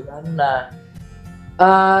 gitu kan. Nah,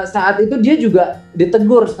 saat itu dia juga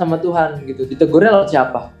ditegur sama Tuhan gitu. Ditegurnya lewat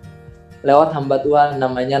siapa? Lewat hamba Tuhan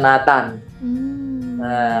namanya Nathan.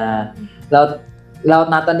 Nah, lewat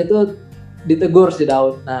Nathan itu ditegur si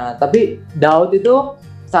Daud. Nah, tapi Daud itu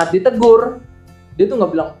saat ditegur, dia tuh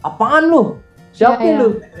nggak bilang, apaan lu? Siapa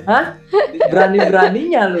lu? Hah?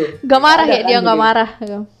 Berani-beraninya lu. Gak marah ya, dia gak marah.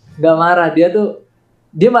 Gak marah,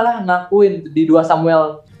 dia malah ngakuin di 2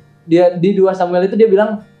 Samuel. Di 2 Samuel itu dia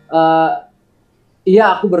bilang,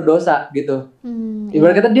 iya aku berdosa gitu.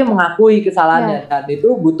 Ibarat kata dia mengakui kesalahannya. Dan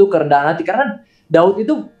itu butuh kerendahan hati. Karena Daud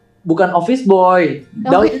itu bukan office boy.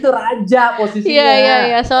 Daud itu raja posisinya.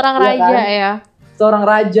 Iya, seorang raja kan? Ya. Seorang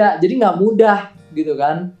raja, jadi gak mudah gitu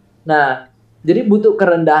kan. Nah, jadi butuh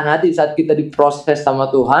kerendahan hati saat kita diproses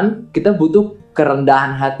sama Tuhan, kita butuh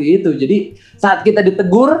kerendahan hati itu. Jadi saat kita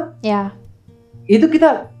ditegur, itu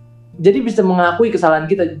kita jadi bisa mengakui kesalahan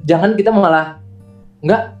kita. Jangan kita malah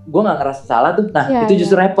enggak, gue nggak ngerasa salah tuh. Nah, itu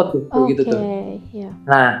justru repot tuh, gitu tuh.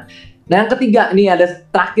 Nah, yang ketiga nih ada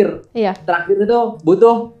terakhir. Terakhir itu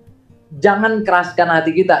butuh jangan keraskan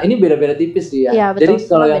hati kita. Ini beda-beda tipis sih ya. Jadi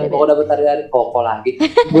kalau yang gue dapat hari-hari,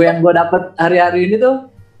 yang gue dapat hari-hari ini tuh,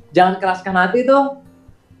 jangan keraskan hati itu.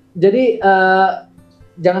 Jadi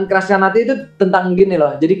jangan keraskan hati itu tentang gini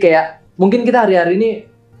loh. Jadi kayak mungkin kita hari-hari ini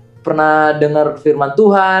pernah dengar firman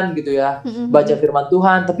Tuhan gitu ya, baca firman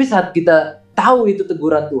Tuhan. Tapi saat kita tahu itu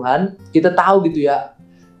teguran Tuhan, kita tahu gitu ya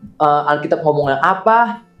Alkitab ngomongnya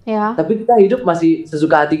apa, tapi kita hidup masih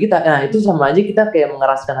sesuka hati kita. Nah itu sama aja kita kayak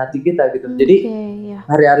mengeraskan hati kita gitu. Jadi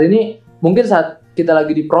hari-hari ini mungkin saat kita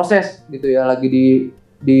lagi diproses gitu ya, lagi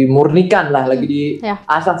dimurnikan lah, lagi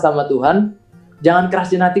diasah sama Tuhan, jangan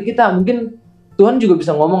kerasin hati kita. Mungkin Tuhan juga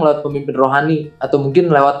bisa ngomong lewat pemimpin rohani atau mungkin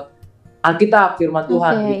lewat Alkitab, firman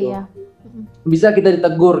Tuhan gitu. Bisa kita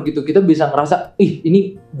ditegur gitu, kita bisa ngerasa,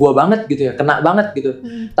 ini gua banget gitu ya, kena banget gitu.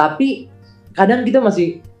 Tapi kadang kita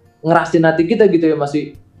masih ngerasin hati kita gitu ya,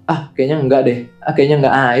 masih kayaknya enggak deh, kayaknya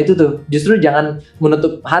enggak. Itu tuh justru jangan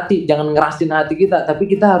menutup hati, jangan ngerasin hati kita, tapi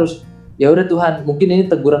kita harus ya udah Tuhan, mungkin ini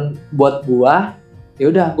teguran buat gua. Ya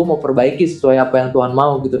udah, gue mau perbaiki sesuai apa yang Tuhan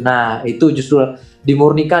mau gitu. Nah itu justru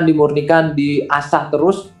dimurnikan, diasah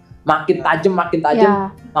terus, makin tajam,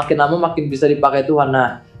 makin lama makin bisa dipakai Tuhan.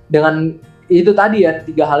 Nah dengan itu tadi ya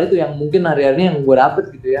 3 hal itu yang mungkin hari-hari yang gue dapet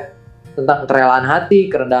gitu ya, tentang kerelaan hati,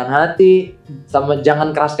 kerendahan hati, sama jangan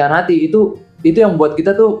keraskan hati. Itu yang buat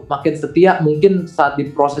kita tuh makin setia. Mungkin saat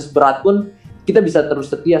diproses berat pun kita bisa terus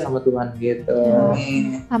setia sama Tuhan gitu.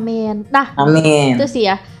 Amin. Nah, itu sih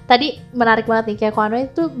ya. Tadi menarik banget nih, kayak Koano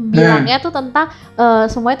itu bilangnya tuh tentang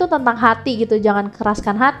semua itu tentang hati gitu. Jangan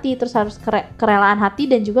keraskan hati, terus harus kerelaan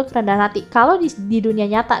hati dan juga kerendahan hati. Kalau di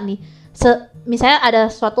dunia nyata nih, misalnya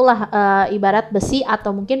ada suatu lah ibarat besi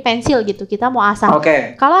atau mungkin pensil gitu, kita mau asah.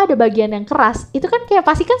 Kalau ada bagian yang keras, itu kan kayak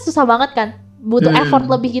pasti kan susah banget kan, butuh effort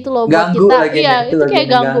lebih gitu loh buat kita. Iya, itu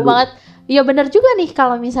kayak ganggu banget. Iya benar juga nih,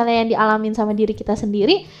 kalau misalnya yang dialamin sama diri kita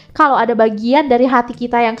sendiri, kalau ada bagian dari hati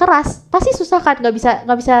kita yang keras, pasti susah kan,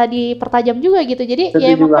 nggak bisa dipertajam juga gitu. Jadi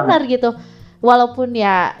ya emang benar gitu. Walaupun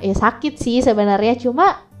ya sakit sih sebenarnya,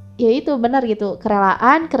 cuma ya itu benar gitu,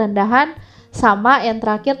 kerelaan, kerendahan, sama yang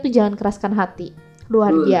terakhir tuh jangan keraskan hati.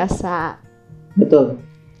 Luar biasa. Betul.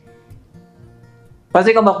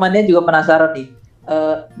 Pasti Kompak Mania juga penasaran nih.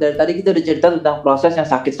 Dari tadi kita udah cerita tentang proses yang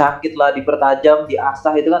sakit-sakit lah, dipertajam,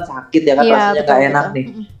 diasah, itu kan sakit ya kan, rasanya gak enak nih.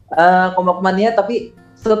 Kompak Mania, tapi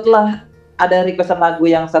setelah ada requestan lagu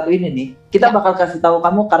yang satu ini nih, kita bakal kasih tahu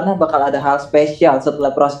kamu karena bakal ada hal spesial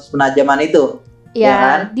setelah proses penajaman itu. Ya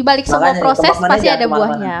kan? Di balik semua proses pasti ada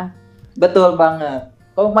buahnya. Betul banget.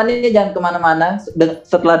 Kompak Mania jangan kemana-mana.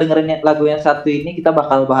 Setelah dengerin lagu yang satu ini, kita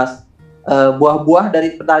bakal bahas buah-buah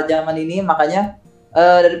dari penajaman ini. Makanya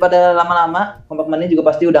daripada lama-lama, Kompak Mania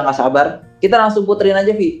juga pasti udah gak sabar. Kita langsung puterin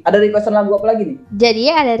aja, Vi. Ada requestan lagu apa lagi nih? Jadi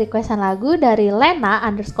ada requestan lagu dari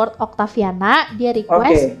Lena_Octaviana. Dia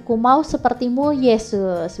request, Ku mau sepertimu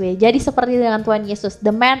Yesus. Jadi seperti dengan Tuhan Yesus,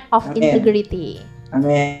 the man of integrity.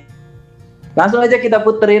 Amin. Langsung aja kita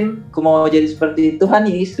puterin Ku mau jadi seperti Tuhan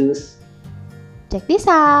Yesus. Check this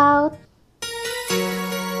out.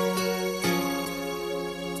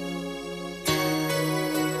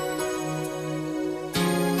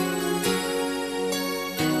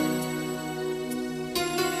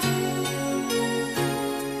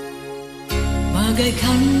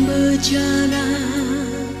 Bagaikan bejana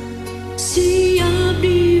siap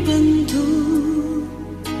dibentuk,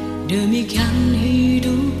 demikian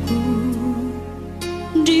hidupku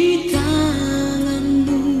di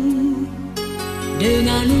tanganmu.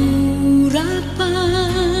 Dengan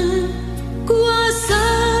urapan kuasa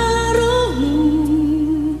Roh-Mu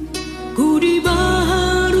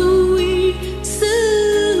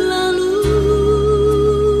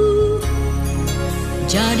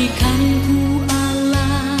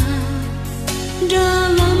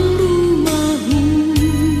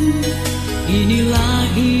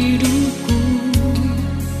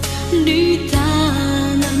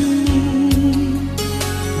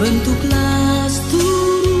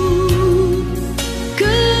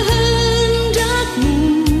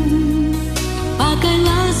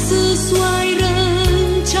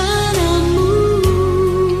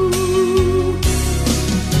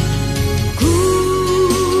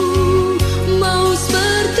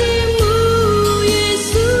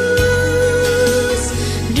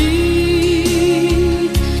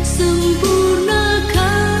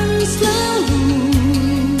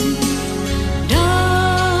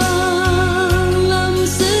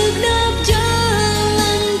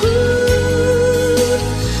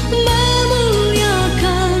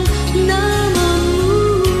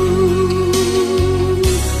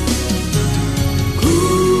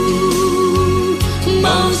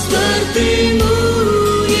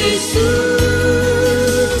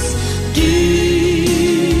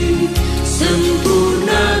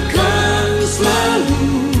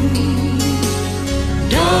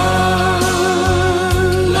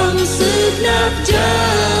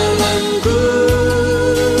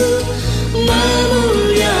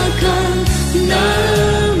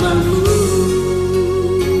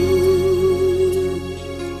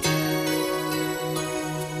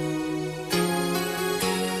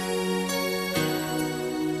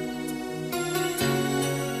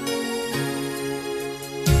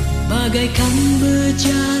bagaikan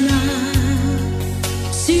bejana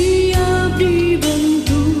siap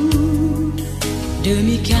dibentuk.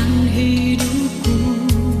 Demikian hidupku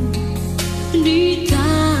di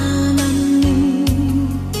tanganmu,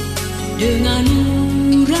 dengan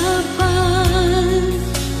urapan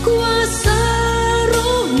kuasa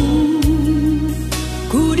rohmu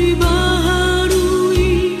ku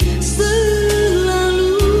dibaharui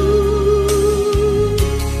selalu.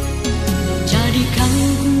 Jadikan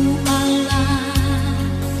ku Allah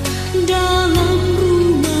dalam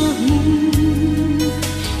rumahmu,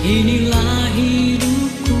 inilah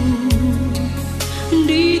hidupku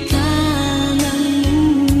di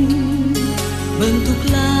tanganmu.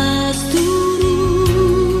 Bentuklah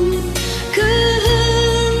seluruh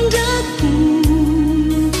kehendakmu,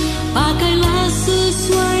 pakailah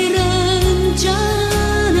sesuai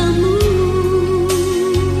rencanamu.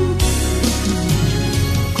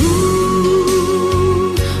 Ku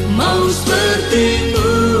mau seperti-Mu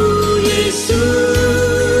Yesus,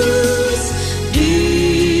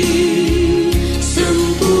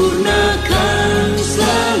 disempurnakan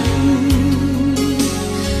selalu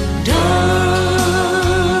dalam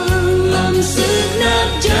segenap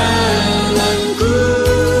jalanku,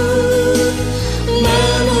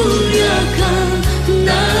 memuliakan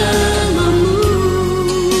nama-Mu.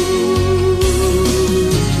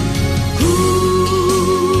 Ku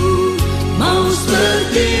mau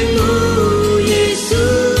seperti-Mu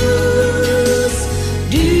Yesus,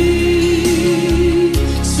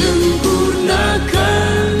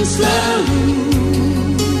 disempurnakan selalu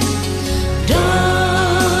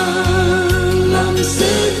dalam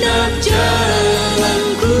segenap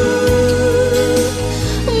jalanku,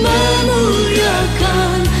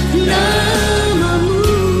 memuliakan nama-Mu,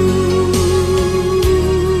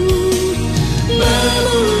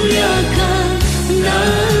 memuliakan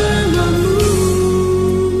nama-Mu.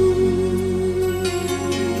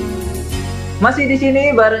 Masih di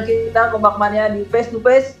sini bareng kita Kompak Mania di Face to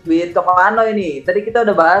Face with Koko Ano ini. Tadi kita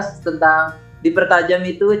udah bahas tentang dipertajam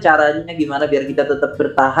itu caranya gimana biar kita tetap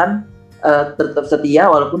bertahan, tetap setia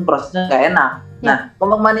walaupun prosesnya nggak enak. Nah,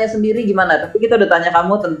 Kompak Mania sendiri gimana? Tapi kita udah tanya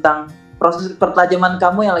kamu tentang proses pertajaman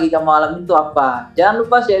kamu yang lagi kamu alami itu apa. Jangan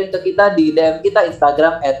lupa sharing ke kita di DM kita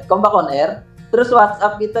Instagram @kompakonair. Terus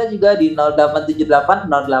WhatsApp kita juga di 0878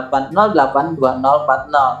 08 08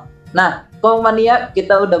 2040. Nah, Kompak Mania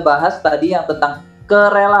kita udah bahas tadi yang tentang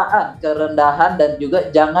kerelaan, kerendahan, dan juga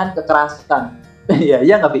jangan kekerasan. Iya,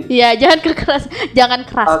 iya nggak, Bi? Iya, jangan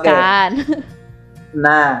keraskan.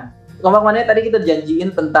 Nah, Kompak Mania tadi kita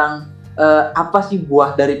janjiin tentang apa sih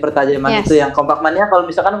buah dari pertajaman itu, yang Kompak Mania kalau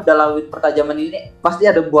misalkan udah lalui pertajaman ini pasti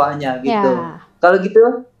ada buahnya gitu. Kalau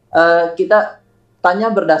gitu kita tanya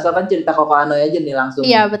berdasarkan cerita Koko Ano aja nih langsung.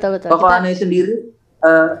 Iya, betul. Koko Ano sendiri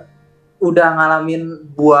udah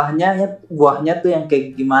ngalamin buahnya tuh yang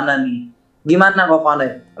kayak gimana nih? Gimana Koko Ano?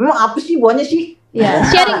 Emang apa sih buahnya sih? Ya,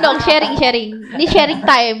 sharing dong, sharing. Ini sharing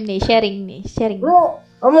time nih, sharing.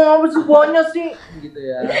 Emang apa sih buahnya sih? Gitu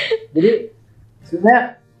ya. Jadi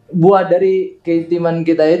sebenarnya buah dari keintiman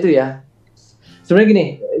kita itu ya. Sebenarnya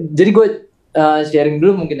gini, jadi gue sharing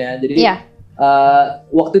dulu mungkin ya. Jadi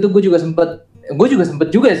waktu itu gue juga sempet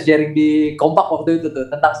juga sharing di Kompak waktu itu tuh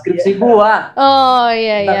tentang skripsi gue. Oh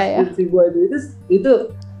iya. Skripsi gue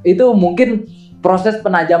itu mungkin proses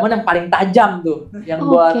penajaman yang paling tajam tuh yang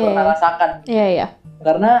gue pernah rasakan. Iya.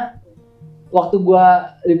 Karena waktu gue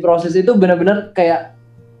di proses itu benar-benar kayak,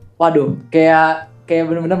 waduh, kayak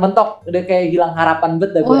benar-benar mentok, udah kayak hilang harapan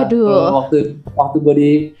banget dah gue. Waktu gue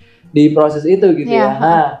di proses itu gitu ya.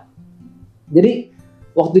 Nah, jadi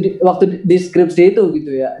waktu di skripsi itu gitu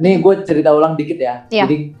ya. Nih gue cerita ulang dikit ya.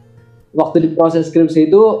 Jadi waktu di proses skripsi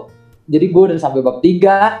itu, jadi gue udah sampai bab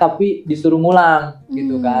 3 tapi disuruh ngulang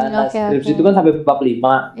gitu kan. Nah, skripsi itu kan sampai bab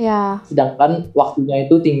 5. Sedangkan waktunya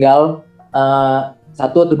itu tinggal 1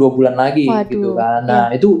 atau 2 bulan lagi gitu kan.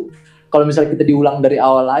 Nah, itu kalau misalnya kita diulang dari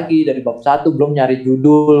awal lagi, dari bab 1, belum nyari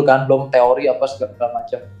judul kan, belum teori apa segala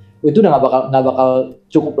macam, itu udah nggak bakal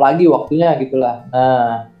cukup lagi waktunya gitulah.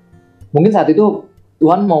 Nah, mungkin saat itu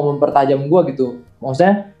Tuhan mau mempertajam gue gitu.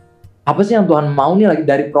 Maksudnya apa sih yang Tuhan mau nih lagi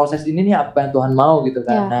dari proses ini nih, apa yang Tuhan mau gitu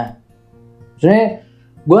kan. Nah, sebenarnya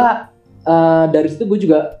gue dari situ gue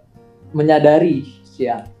juga menyadari.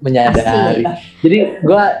 Jadi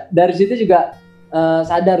gue dari situ juga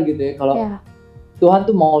sadar gitu ya kalau Tuhan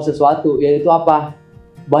tuh mau sesuatu, yaitu apa?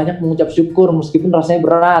 Banyak mengucap syukur meskipun rasanya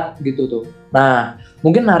berat gitu tuh. Nah,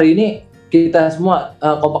 mungkin hari ini kita semua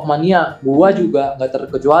Kompak Mania, gua juga nggak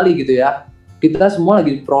terkecuali gitu ya. Kita semua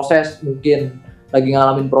lagi proses, mungkin lagi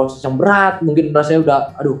ngalamin proses yang berat, mungkin rasanya udah,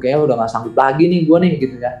 kayaknya udah nggak sanggup lagi nih gua nih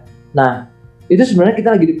gitu ya. Nah, itu sebenarnya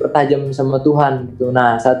kita lagi dipertajam sama Tuhan gitu.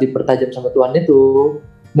 Nah saat dipertajam sama Tuhan itu,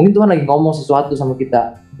 mungkin Tuhan lagi ngomong sesuatu sama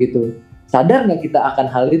kita gitu. Sadar nggak kita akan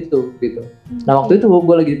hal itu gitu. Nah waktu itu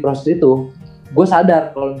gue lagi di proses itu, gue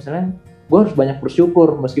sadar kalau misalnya gue harus banyak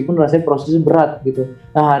bersyukur meskipun rasanya prosesnya berat gitu.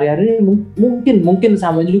 Nah hari-hari ini mungkin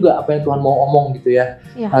sama juga apa yang Tuhan mau omong gitu ya.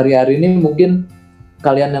 Iya. Hari-hari ini mungkin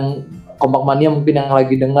kalian yang Kompak Mania mungkin yang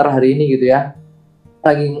lagi dengar hari ini gitu ya,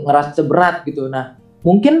 lagi ngerasa berat gitu. Nah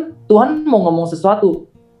mungkin Tuhan mau ngomong sesuatu,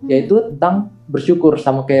 yaitu tentang bersyukur,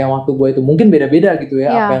 sama kayak yang waktu gue itu mungkin beda-beda gitu ya,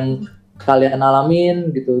 Iya. apa yang kalian alamin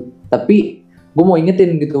gitu. Tapi gue mau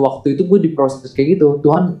ingetin gitu, waktu itu gue diproses kayak gitu,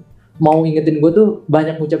 Tuhan mau ingetin gue tuh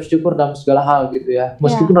banyak ngucap syukur dalam segala hal gitu ya,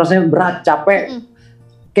 meskipun rasanya berat, capek,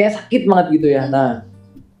 kayak sakit banget gitu ya.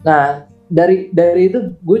 Nah dari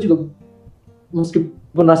itu gue juga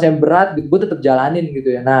meskipun rasanya berat gitu, gue tetap jalanin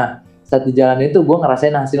gitu ya. Nah saat dijalanin itu gue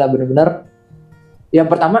ngerasain hasilnya bener-bener. Yang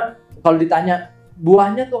pertama kalau ditanya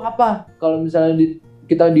buahnya tuh apa, kalau misalnya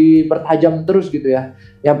kita dipertajam terus gitu ya,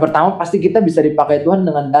 yang pertama pasti kita bisa dipakai Tuhan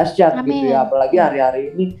dengan dahsyat gitu ya. Apalagi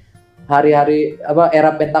hari-hari ini, hari-hari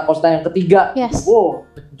era Pentakosta yang ketiga, Yes. wow,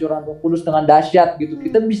 pencurahan Roh Kudus dengan dahsyat gitu.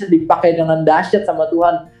 Kita bisa dipakai dengan dahsyat sama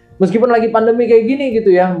Tuhan. Meskipun lagi pandemi kayak gini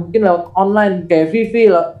gitu ya, mungkin lewat online kayak Vivi,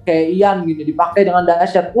 kayak Ian gitu, dipakai dengan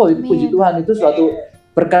dahsyat. Wow, itu puji Tuhan, itu suatu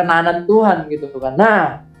perkenanan Tuhan gitu kan.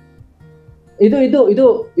 Nah, itu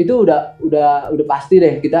udah pasti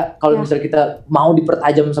deh, kita kalau misalnya kita mau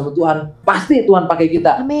dipertajam sama Tuhan, pasti Tuhan pakai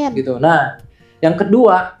kita. Amin. Gitu. Nah, yang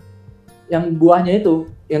kedua, yang buahnya itu,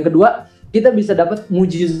 yang kedua kita bisa dapat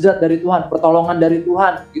mujizat dari Tuhan, pertolongan dari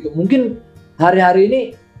Tuhan gitu. Mungkin hari-hari ini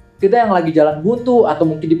kita yang lagi jalan buntu atau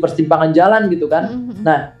mungkin di persimpangan jalan gitu kan.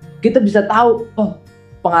 Nah, kita bisa tahu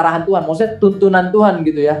pengarahan Tuhan, maksudnya tuntunan Tuhan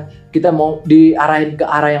gitu ya. Kita mau diarahin ke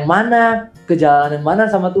arah yang mana, ke jalan yang mana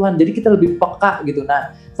sama Tuhan. Jadi kita lebih peka gitu.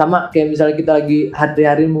 Nah, sama kayak misalnya kita lagi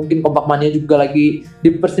hari-hari mungkin Kompak Mania juga lagi di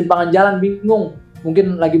persimpangan jalan bingung,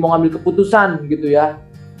 mungkin lagi mau ngambil keputusan gitu ya,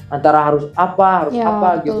 antara harus apa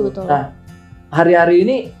gitu. Betul. Nah, hari-hari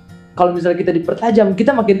ini kalau misalnya kita dipertajam,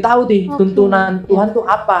 kita makin tahu nih tuntunan Tuhan tuh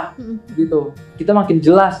apa gitu. Kita makin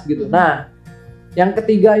jelas gitu. Nah, yang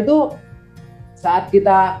ketiga itu saat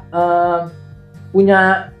kita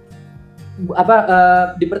punya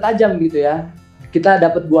dipertajam gitu ya, kita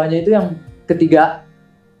dapat buahnya itu yang ketiga,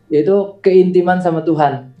 yaitu keintiman sama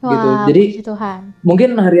Tuhan. Wah, gitu. Jadi puji Tuhan.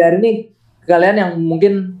 mungkin hari-hari ini kalian yang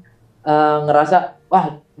mungkin ngerasa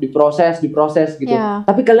wah diproses gitu. Ya.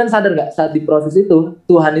 Tapi kalian sadar nggak saat diproses itu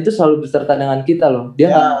Tuhan itu selalu beserta dengan kita loh.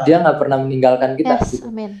 Dia nggak pernah meninggalkan kita. Yes, Gitu.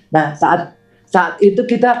 amin. Nah saat itu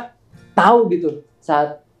kita tahu gitu,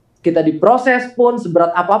 saat kita diproses pun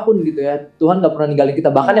seberat apapun gitu ya, Tuhan nggak pernah ninggalin kita.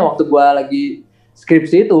 Bahkan yang waktu gue lagi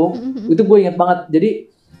skripsi itu gue ingat banget. Jadi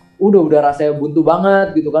udah rasanya buntu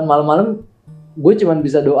banget gitu kan, malam-malam gue cuman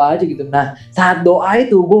bisa doa aja gitu. Nah saat doa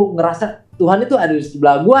itu gue ngerasa Tuhan itu ada di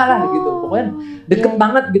sebelah gue lah gitu, pokoknya deket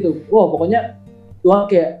banget gitu. Wow, pokoknya Tuhan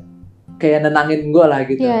kayak nenangin gue lah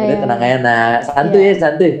gitu. Udah tenang aja, nah santuy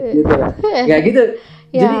gitu. Kayak gitu.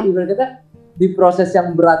 Jadi ibarat kata di proses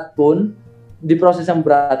yang berat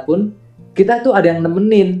pun kita tuh ada yang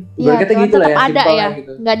nemenin. Ibarat kata gitu lah ya, ada ya,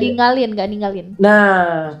 gitu. nggak ninggalin.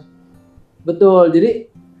 Nah, betul. Jadi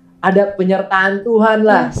ada penyertaan Tuhan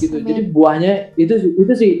lah gitu. Amin. Jadi buahnya itu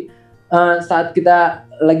sih saat kita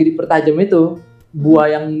lagi dipertajam itu,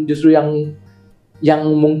 buah yang justru yang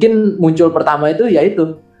mungkin muncul pertama itu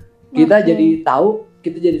yaitu kita jadi tahu,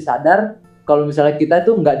 kita jadi sadar kalau misalnya kita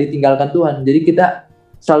tuh nggak ditinggalkan Tuhan. Jadi kita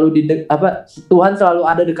selalu Tuhan selalu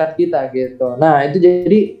ada dekat kita gitu. Nah, itu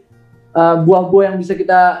jadi buah-buah yang bisa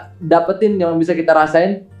kita dapetin, yang bisa kita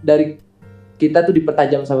rasain dari kita tuh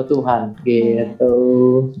dipertajam sama Tuhan gitu.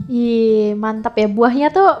 Ih, mantap ya,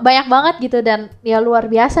 buahnya tuh banyak banget gitu, dan ya luar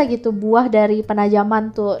biasa gitu buah dari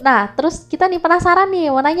penajaman tuh. Nah, terus kita nih penasaran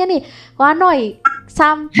nih, mau nanya nih, Wanoy,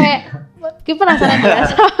 sampai kita penasaran ya,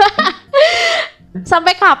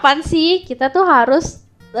 sampai kapan sih kita tuh harus,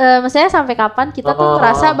 maksudnya sampai kapan kita tuh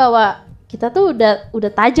merasa bahwa kita tuh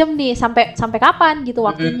udah tajam nih, sampai kapan gitu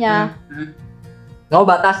waktunya?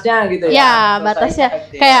 Batasnya gitu ya? Ya, batasnya.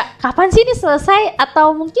 Kayak kapan sih ini selesai,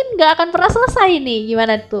 atau mungkin nggak akan pernah selesai nih?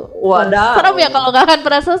 Gimana tuh? Waduh. Serem ya kalau nggak akan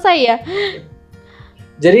pernah selesai ya.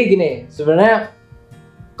 Jadi gini, sebenarnya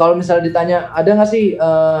kalau misalnya ditanya ada nggak sih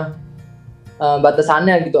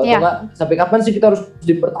batasannya gitu, atau nggak sampai kapan sih kita harus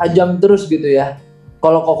dipertajam terus gitu ya?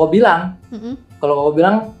 Kalau Koko bilang, kalau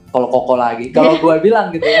gue bilang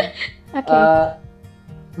gitu ya,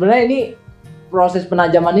 sebenarnya ini proses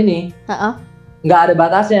penajaman ini nggak ada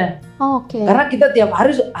batasnya. Oke. Karena kita tiap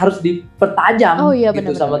hari harus dipertajam Oh iya, gitu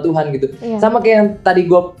benar-benar. sama Tuhan gitu. Iya. Sama kayak yang tadi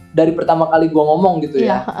gua dari pertama kali gua ngomong gitu Iya,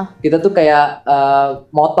 ya. heeh. Kita tuh kayak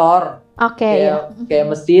motor, Oke, iya. kayak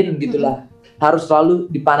mesin gitulah. Harus selalu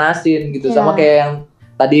dipanasin gitu. Iya. Sama kayak yang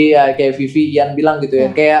tadi ya kayak Vivi Ian bilang gitu ya.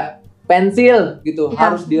 Iya. Kayak pensil gitu, Iya.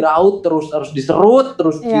 harus diraut terus, harus diserut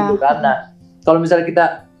terus Iya. gitu kan. Nah, kalau misalnya kita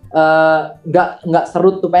nggak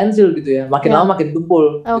serut tuh pensil gitu ya, makin Iya. lama makin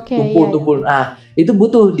tumpul, Oke, tumpul. Nah, itu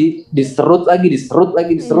butuh diserut lagi Iya.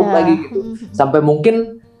 lagi gitu, sampai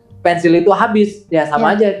mungkin pensil itu habis. Ya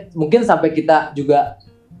sama aja, mungkin sampai kita juga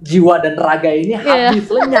jiwa dan raga ini Iya.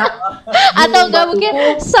 habis lenyap. Atau nggak Batuku mungkin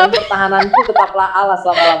dan sampai pertahananku tetaplah alas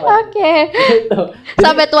lama-lama. Oke. Gitu.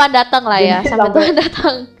 Sampai Tuhan datang lah ya, Jadi sampai sampai- Tuhan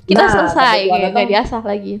datang. Kita Nah, selesai, sampai Tuhan kayak datang. nggak diasah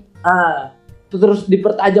lagi. Terus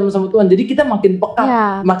dipertajam sama Tuhan. Jadi kita makin peka, Iya.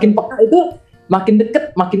 makin peka itu makin deket,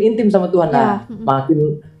 makin intim sama Tuhan. Nah, Iya.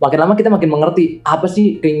 makin lama kita makin mengerti apa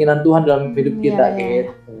sih keinginan Tuhan dalam hidup kita Iya, iya.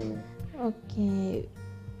 gitu. Oke.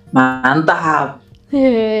 Mantap.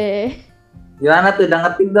 Hehehe. Gimana tuh, udah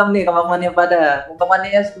ngerti belum nih Kompak Mania pada? Kompak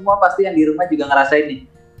Mania semua pasti yang di rumah juga ngerasain nih.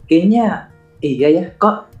 Kayaknya iya ya,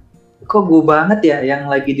 kok gue banget ya yang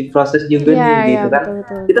lagi diproses juga Iya, nih iya, gitu kan.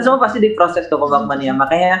 betul. Kita semua pasti diproses ke Kompak Mania,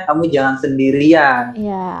 makanya kamu jangan sendirian.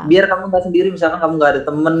 Iya. Biar kamu nggak sendiri, misalkan kamu nggak ada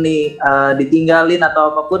temen nih, ditinggalin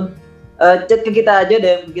atau apapun, chat ke kita aja,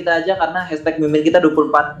 DM ke kita aja, karena hashtag mimin kita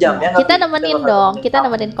 24 jam ya. nggak? Kita nemenin bakal dong, nemenin kita kamu.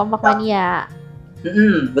 nemenin Kompak Mania.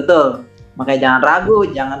 Betul. Makanya jangan ragu,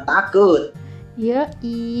 jangan takut.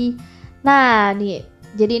 Yoi. Nah nih,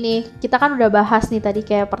 jadi nih kita kan udah bahas nih tadi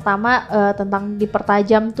kayak pertama tentang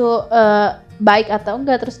dipertajam tuh baik atau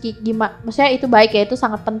enggak, terus gimana? Maksudnya itu baik ya, itu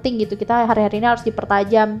sangat penting gitu. Kita hari-hari ini harus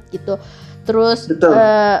dipertajam gitu. Terus Betul.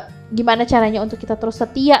 gimana caranya untuk kita terus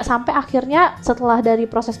setia sampai akhirnya setelah dari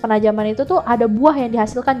proses penajaman itu tuh ada buah yang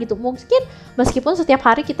dihasilkan gitu. Mungkin meskipun setiap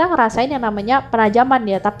hari kita ngerasain yang namanya penajaman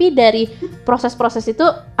ya, tapi dari proses-proses itu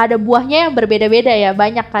ada buahnya yang berbeda-beda ya,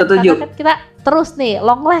 banyak kan. Setuju. Karena kan kita terus nih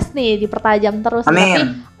long last nih dipertajam terus, tapi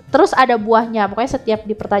Amin. terus ada buahnya. Pokoknya setiap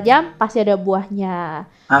dipertajam pasti ada buahnya.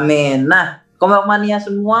 Amin. Nah, Kompak Mania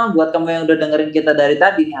semua, buat kamu yang udah dengerin kita dari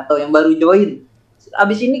tadi nih, atau yang baru join,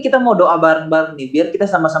 abis ini kita mau doa bareng-bareng nih, biar kita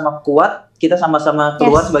sama-sama kuat, kita sama-sama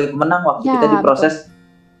keluar Yes. sebagai pemenang waktu Ya, kita diproses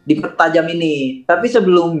dipertajam ini. Tapi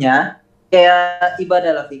sebelumnya, kayak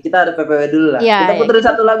ibadah lah, Vi. Kita ada PPW dulu lah. Ya, Kita ya, puterin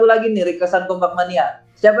satu lagu lagi nih, requestan Kompak Mania.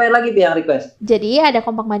 Siapa yang lagi Vi, yang request? Jadi ada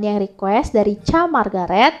Kompak Mania yang request dari Cha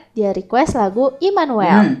Margaret, dia request lagu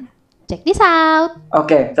Immanuel. Check this out.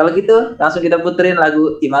 Oke, kalau gitu langsung kita puterin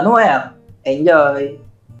lagu Immanuel. Enjoy.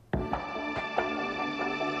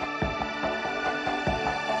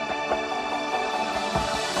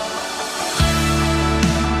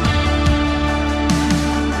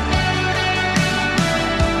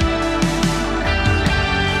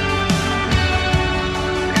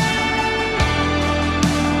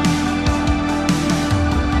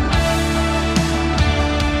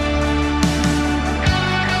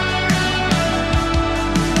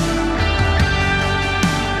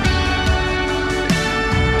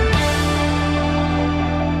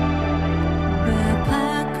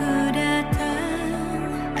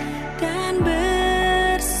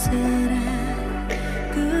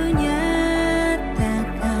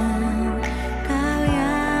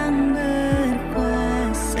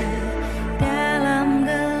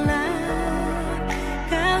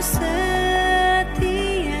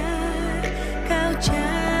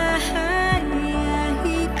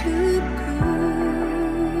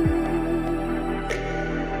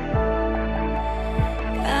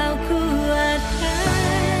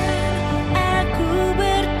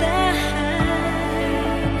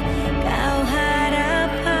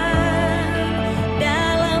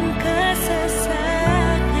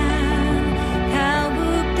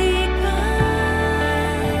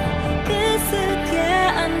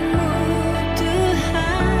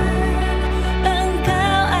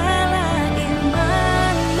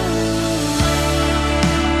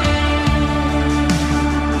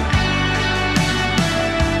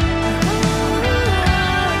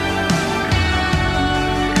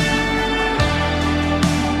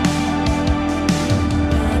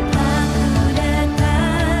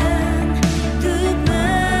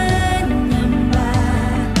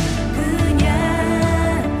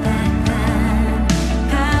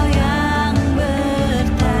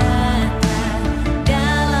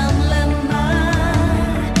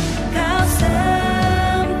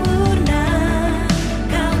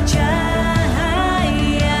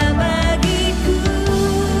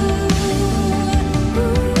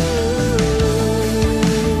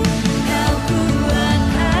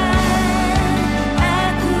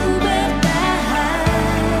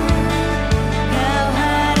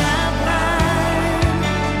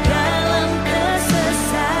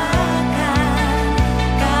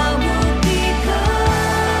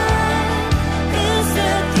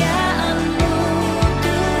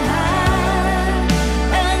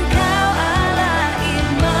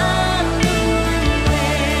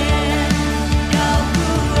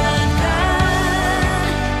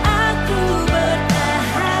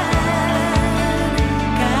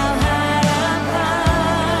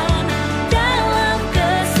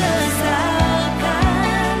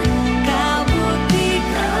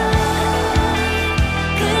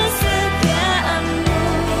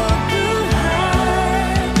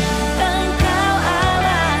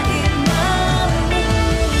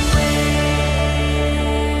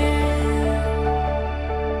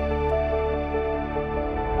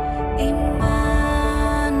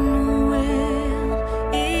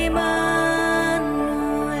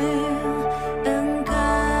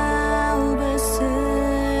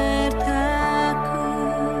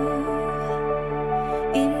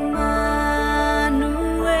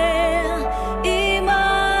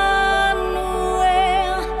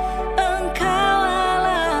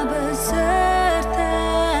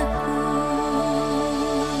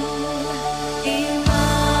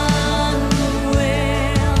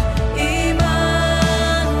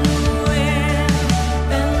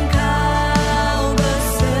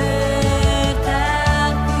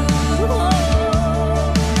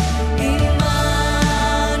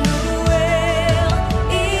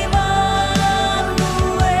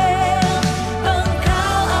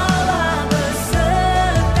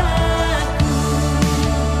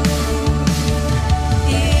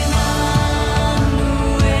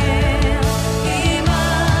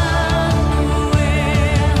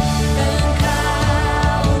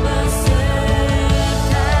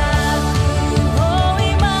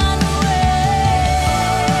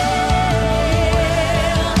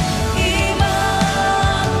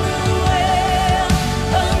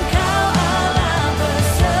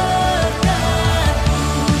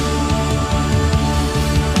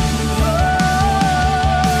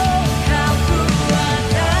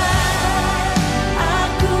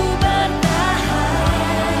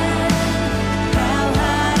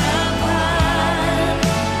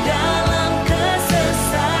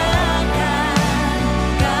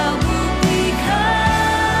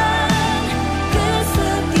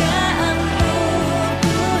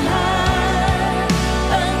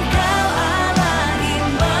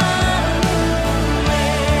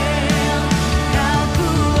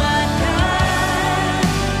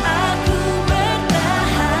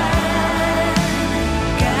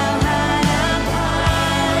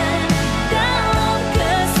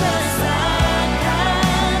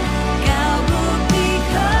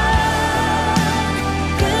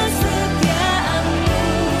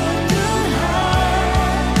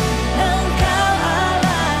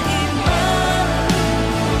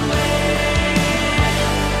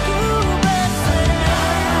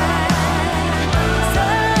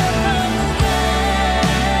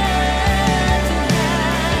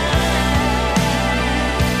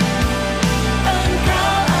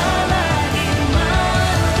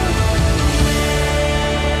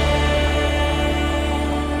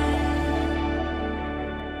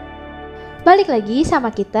 balik lagi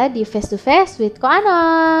sama kita di Face to Face with Ko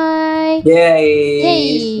Anoy. Yeay.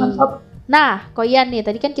 Yeay. Mantap. Nah, Ko Ian nih,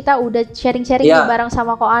 tadi kan kita udah sharing-sharing Iya. nih bareng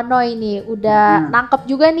sama Ko Anoy nih, udah nangkep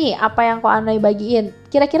juga nih apa yang Ko Anoy bagiin.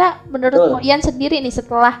 Kira-kira menurut Betul. Ko Ian sendiri nih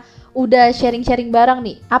setelah udah sharing-sharing bareng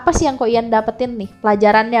nih, apa sih yang Ko Ian dapetin nih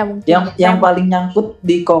pelajarannya mungkin? Yang paling nyangkut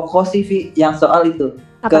di Koko sih Vi, yang soal itu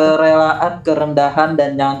Apa tuh? kerelaan, kerendahan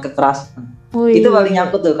dan jangan kekerasan. Wih. Itu paling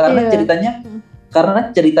nyangkut tuh karena Iya.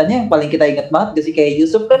 ceritanya yang paling kita ingat banget gak sih, kayak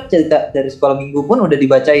Yusuf kan cerita dari sekolah minggu pun udah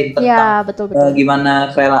dibacain tentang Iya, betul.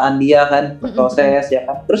 gimana kerelaan dia kan berproses ya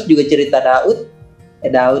kan. Terus juga cerita Daud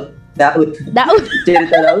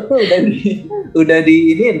cerita Daud tuh udah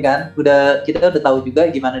diiniin kan, kita udah tahu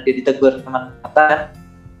juga gimana dia ditegur teman kata,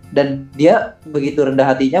 dan dia begitu rendah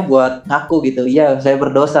hatinya buat ngaku gitu, iya saya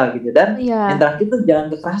berdosa gitu. Dan Iya. yang terakhir tuh jangan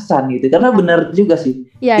kekerasan gitu, karena benar juga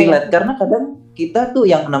sih Iya, relate. Karena kadang kita tuh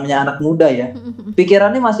yang namanya anak muda ya,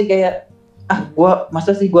 pikirannya masih kayak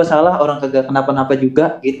masa sih gua salah, orang kagak kenapa-napa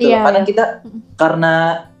juga gitu. Iya, Kadang iya. kita karena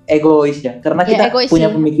egois ya, karena Iya, kita egois punya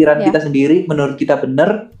sih. pemikiran Iya. kita sendiri, menurut kita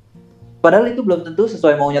benar, padahal itu belum tentu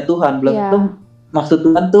sesuai maunya Tuhan, belum Iya. tentu maksud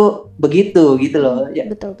Tuhan tuh begitu gitu loh ya.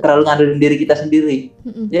 Betul. Terlalu ngandelin diri kita sendiri.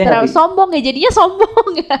 Iya, Terlalu nggak, Vi? sombong ya, jadinya sombong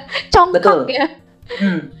ya, congkak Betul. ya.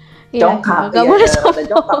 Iya, Congkak, nggak iya, boleh ada sombong.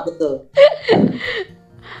 congkak, betul.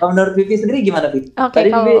 Kalau menurut Vivi sendiri gimana, Vi? Oke, Tadi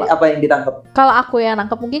Vivi kalau- apa yang ditangkap? Kalau aku yang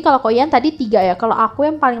nangkep, mungkin kalau Koyan tadi 3 ya. Kalau aku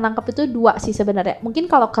yang paling nangkep itu 2 sih sebenarnya. Mungkin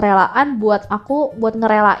kalau kerelaan buat aku, buat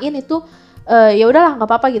ngerelain itu ya udahlah nggak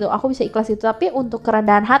apa-apa gitu. Aku bisa ikhlas itu. Tapi untuk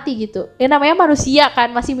kerendahan hati gitu, ya namanya manusia kan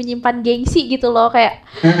masih menyimpan gengsi gitu loh. Kayak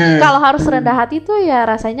kalau harus rendah hati tuh ya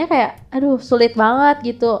rasanya kayak aduh sulit banget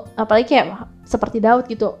gitu. Apalagi kayak seperti Daud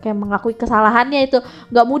gitu, kayak mengakui kesalahannya itu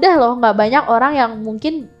nggak mudah loh. Nggak banyak orang yang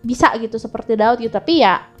mungkin bisa gitu seperti Daud gitu. Tapi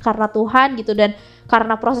ya karena Tuhan gitu, dan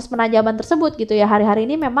karena proses penajaman tersebut gitu ya, hari-hari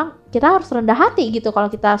ini memang kita harus rendah hati gitu. Kalau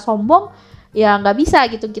kita sombong ya nggak bisa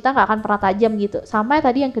gitu, kita nggak akan pernah tajam gitu. Sama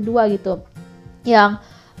tadi yang kedua gitu, yang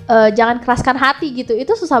jangan keraskan hati gitu,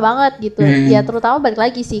 itu susah banget gitu. Ya terutama balik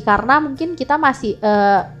lagi sih, karena mungkin kita masih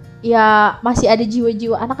ya masih ada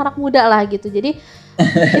jiwa-jiwa anak-anak muda lah gitu. Jadi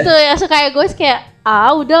itu ya suka egois, kayak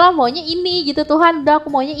udahlah maunya ini gitu, Tuhan udah aku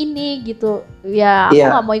maunya ini gitu ya, aku Iya.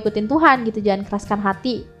 nggak mau ikutin Tuhan gitu. Jangan keraskan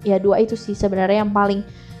hati ya, 2 itu sih sebenarnya yang paling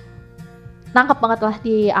nangkep banget lah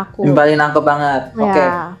di aku. Yang paling nangkep banget. Ya. Oke.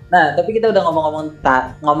 Nah, tapi kita udah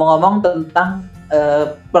ngomong-ngomong tentang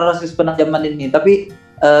proses penajaman ini. Tapi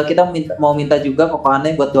kita mau minta juga Koko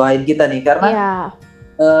Ane buat doain kita nih, karena Iya.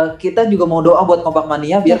 kita juga mau doa buat Kompak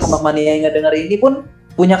Mania, biar Yes. Kompak Mania yang ngedenger ini pun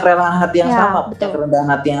punya kerelaan hati yang Ya, sama, punya betul. kerendahan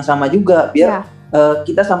hati yang sama juga, biar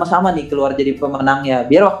kita sama-sama nih keluar jadi pemenangnya.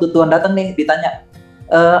 Biar waktu Tuhan datang nih ditanya,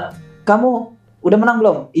 kamu udah menang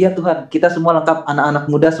belum? Iya Tuhan, kita semua lengkap, anak-anak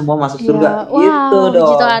muda semua masuk surga. Wow, Gitu dong.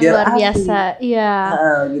 puji Tuhan, biar luar asik. biasa. Iya.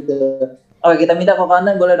 Gitu. Oke, kita minta Koko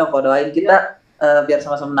Ane boleh dong doain kita biar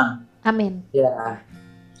sama-sama menang. Amin. Ya,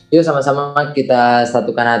 yuk sama-sama kita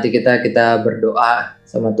satukan hati kita berdoa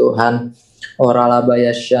sama Tuhan. Ora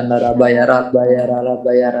labaya shandara bayara bayara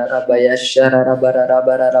bayara rabaya syarara barara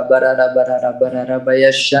barara barara barara barara baya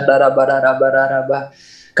shandara barara barara.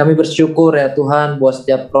 Kami bersyukur ya Tuhan buat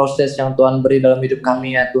setiap proses yang Tuhan beri dalam hidup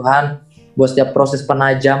kami ya Tuhan. Buat setiap proses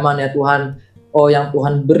penajaman ya Tuhan. Oh yang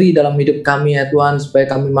Tuhan beri dalam hidup kami ya Tuhan, supaya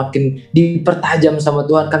kami makin dipertajam sama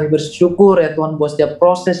Tuhan. Kami bersyukur ya Tuhan buat setiap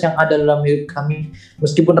proses yang ada dalam hidup kami.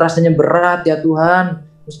 Meskipun rasanya berat ya Tuhan,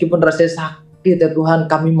 meskipun rasanya sakit ya Tuhan,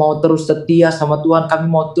 kami mau terus setia sama Tuhan. Kami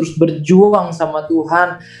mau terus berjuang sama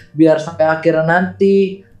Tuhan, biar sampai akhirnya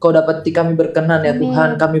nanti Kau dapati kami berkenan ya Amin. Tuhan.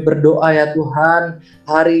 Kami berdoa ya Tuhan.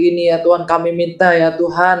 Hari ini ya Tuhan kami minta ya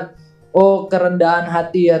Tuhan, oh kerendahan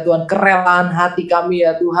hati ya Tuhan, kerelaan hati kami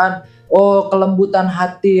ya Tuhan. Oh kelembutan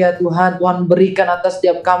hati ya Tuhan, Tuhan berikan atas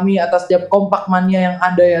setiap kami, atas setiap Kompak Mania yang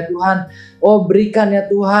ada ya Tuhan. Oh berikan ya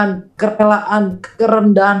Tuhan kerelaan,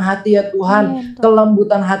 kerendahan hati ya Tuhan, Amin, Tuhan.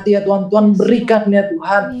 kelembutan hati ya Tuhan. Tuhan berikan ya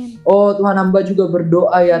Tuhan. Amin. Oh Tuhan, hamba juga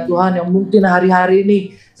berdoa ya Tuhan, yang mungkin hari-hari ini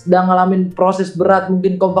sedang ngalamin proses berat,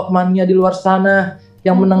 mungkin Kompak Mania di luar sana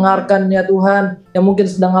yang mendengarkan ya Tuhan, yang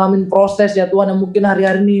mungkin sedang ngalamin proses ya Tuhan, yang mungkin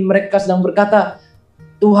hari-hari ini mereka sedang berkata,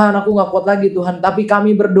 Tuhan aku gak kuat lagi Tuhan, tapi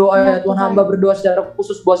kami berdoa ya Tuhan, hamba berdoa secara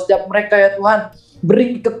khusus buat setiap mereka ya Tuhan,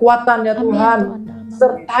 beri kekuatan ya Amin, Tuhan, dalam nama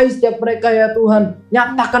sertai setiap mereka ya Tuhan,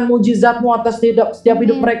 nyatakan mujizat-Mu atas setiap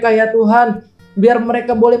hidup Amin. mereka ya Tuhan, biar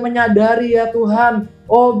mereka boleh menyadari ya Tuhan,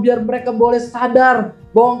 oh biar mereka boleh sadar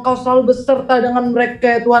bahwa Engkau selalu beserta dengan mereka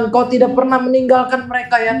ya Tuhan, Kau tidak pernah meninggalkan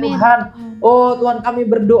mereka ya Amin, Tuhan. Oh Tuhan, kami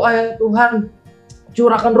berdoa ya Tuhan,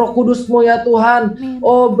 curahkan Roh Kudus-Mu ya Tuhan. Amin.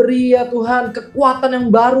 Oh, beri ya Tuhan kekuatan yang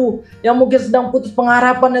baru. Yang mungkin sedang putus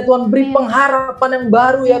pengharapan ya Tuhan, beri Amin. pengharapan yang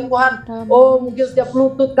baru ya Tuhan. Oh, mungkin setiap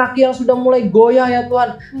lutut kaki yang sudah mulai goyah ya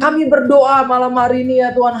Tuhan. Kami berdoa malam hari ini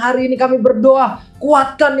ya Tuhan. Hari ini kami berdoa,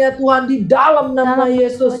 kuatkan ya Tuhan di dalam nama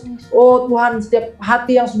Yesus. Oh Tuhan, setiap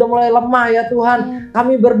hati yang sudah mulai lemah ya Tuhan,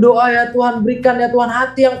 kami berdoa ya Tuhan, berikan ya Tuhan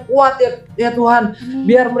hati yang kuat ya Tuhan.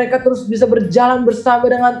 Biar mereka terus bisa berjalan bersama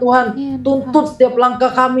dengan Tuhan. Tuntut setiap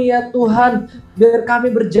langkah kami ya Tuhan. Biar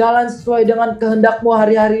kami berjalan sesuai dengan kehendak-Mu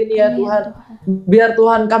hari-hari ini ya Tuhan. Biar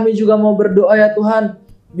Tuhan kami juga mau berdoa ya Tuhan.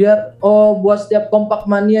 Biar buat setiap kompak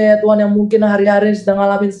mania ya Tuhan yang mungkin hari-hari sedang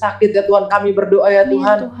ngalamin sakit ya Tuhan, kami berdoa ya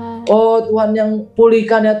Tuhan. Oh Tuhan, yang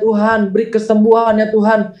pulihkan ya Tuhan, beri kesembuhan ya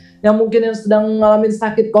Tuhan. Yang mungkin yang sedang ngalamin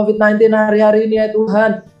sakit COVID-19 hari-hari ini ya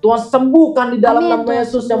Tuhan, Tuhan sembuhkan di dalam nama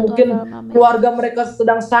Yesus. Yang mungkin keluarga mereka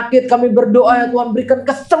sedang sakit, kami berdoa ya Tuhan, berikan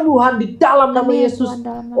kesembuhan di dalam nama Yesus.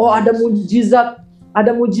 Oh ada mujizat,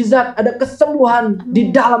 ada kesembuhan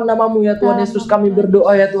di dalam nama-Mu ya Tuhan Yesus. Kami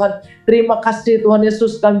berdoa ya Tuhan. Terima kasih Tuhan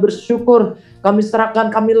Yesus, kami bersyukur. Kami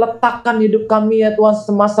serahkan, kami letakkan hidup kami ya Tuhan,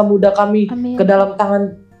 semasa muda kami ke dalam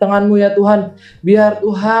tangan-Mu ya Tuhan. Biar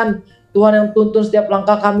Tuhan yang tuntun setiap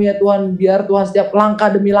langkah kami ya Tuhan. Biar Tuhan setiap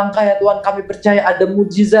langkah demi langkah ya Tuhan, kami percaya ada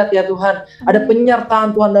mujizat ya Tuhan. Ada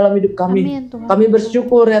penyertaan Tuhan dalam hidup kami. Kami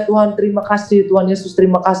bersyukur ya Tuhan. Terima kasih Tuhan Yesus,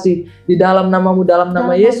 terima kasih. Di dalam nama-Mu, dalam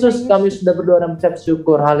nama Yesus kami sudah berdoa dan mengucap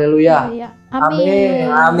syukur. Haleluya.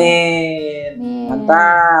 Amin. Amin.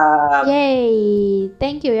 Mantap. Yay.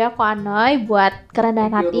 Thank you ya Ko Anoy buat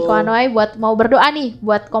kerendahan hati Ko Anoy buat mau berdoa nih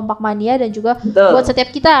buat Kompak Mania dan juga buat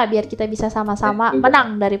setiap kita biar kita bisa sama-sama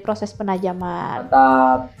menang dari proses penajaman.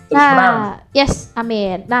 Mantap. Terus menang. Yes,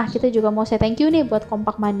 amin. Nah, kita juga mau say thank you nih buat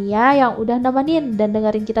Kompak Mania yang udah nemenin dan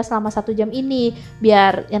dengerin kita selama 1 jam ini.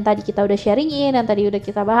 Biar yang tadi kita udah sharingin, yang tadi udah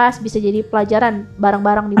kita bahas bisa jadi pelajaran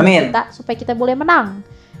bareng-bareng di buat kita supaya kita boleh menang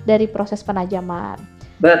dari proses penajaman.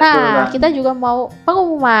 Betul. Nah, kita juga mau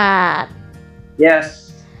pengumuman. Yes.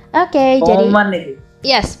 Oke, jadi Pengumuman nih.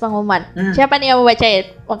 yes, pengumuman. Siapa nih yang mau bacain?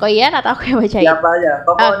 Koko Ian atau aku yang bacain? Siapa aja?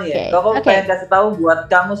 Koko nih ya. Koko pengen kasih tahu buat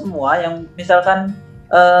kamu semua yang misalkan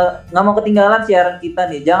nggak mau ketinggalan siaran kita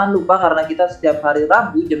nih. Jangan lupa karena kita setiap hari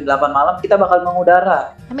Rabu jam 8 malam kita bakal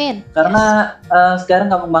mengudara. Amin. Karena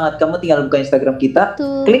sekarang gampang banget, kamu tinggal buka Instagram kita,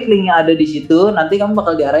 klik link yang ada di situ, nanti kamu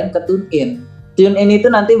bakal diarahin ke TuneIn. TuneIn itu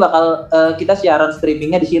nanti bakal kita siaran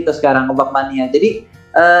streamingnya di situ sekarang, Kompak Mania. Jadi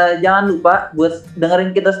jangan lupa buat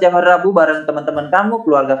dengerin kita setiap hari Rabu bareng teman-teman kamu,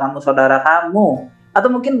 keluarga kamu, saudara kamu.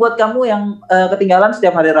 Atau mungkin buat kamu yang ketinggalan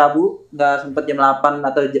setiap hari Rabu, nggak sempet jam 8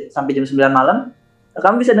 atau sampai jam 9 malam,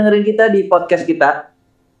 kamu bisa dengerin kita di podcast kita.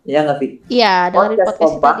 Ya nggak, Vi? Iya, dengerin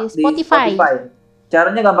podcast kita di Spotify.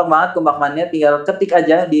 Caranya gampang banget, Kompak Mania, tinggal ketik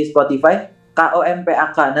aja di Spotify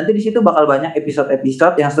KOMPAK. Nanti di situ bakal banyak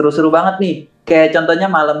episode-episode yang seru-seru banget nih. Kayak contohnya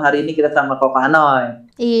malam hari ini kita sama Koko Anoy.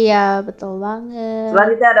 Iya, betul banget.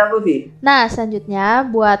 Selanjutnya ada apa, Vi? Nah, selanjutnya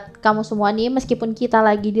buat kamu semua nih, meskipun kita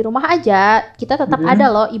lagi di rumah aja, kita tetap ada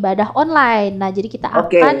loh ibadah online. Nah, jadi kita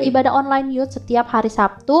akan ibadah online youth setiap hari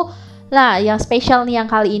Sabtu. Nah, yang spesial nih yang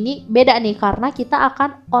kali ini beda nih karena kita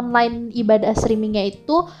akan online ibadah streamingnya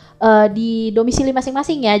itu di domisili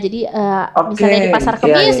masing-masing ya. Jadi misalnya di Pasar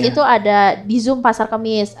Kemis itu ada di Zoom Pasar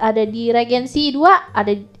Kemis, ada di Regensi 2,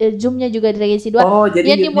 ada Zoom-nya juga di Regensi 2. Oh,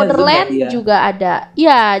 jadi di Motherland juga ada.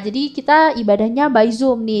 Iya, jadi kita ibadahnya by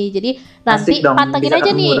Zoom nih. Jadi nanti pantengin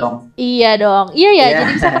aja nih. Dong. Iya dong. Iya ya,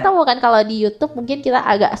 jadi bisa ketemu kan. Kalau di YouTube mungkin kita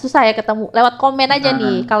agak susah ya ketemu lewat komen aja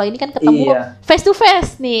nih. Kalau ini kan ketemu face to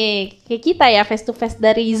face nih. Kayak kita ya face to face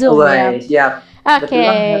dari Zoom ya. Siap. Oke,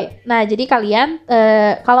 nah jadi kalian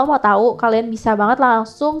kalau mau tahu kalian bisa banget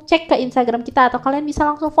langsung cek ke Instagram kita atau kalian bisa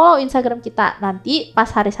langsung follow Instagram kita. Nanti pas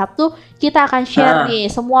hari Sabtu kita akan share nih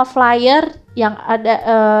semua flyer yang ada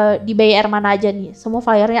di BR mana aja nih. Semua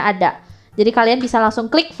flyernya ada. Jadi kalian bisa langsung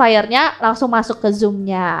klik flyernya langsung masuk ke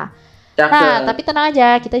Zoom-nya. Nah, tapi tenang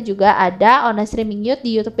aja, kita juga ada online streaming youth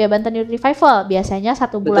di YouTube ya Banten Youth Revival. Biasanya 1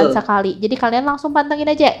 bulan sekali. Jadi kalian langsung pantengin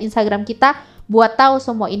aja Instagram kita buat tahu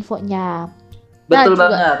semua infonya. Betul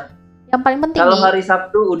banget. Yang paling penting kalau nih, hari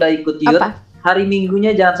Sabtu udah ikut youth, hari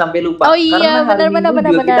Minggunya jangan sampai lupa. Oh iya, karena hari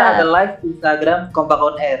Minggu kita ada live di Instagram Kompak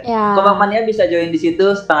On Air. Kompak Mania bisa join di situ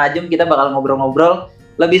setengah jam, kita bakal ngobrol-ngobrol.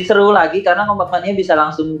 Lebih seru lagi karena Kompak Mania bisa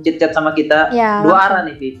langsung chit-chat sama kita dua arah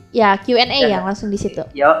nih, Vi. Ya, Q&A yang langsung di situ.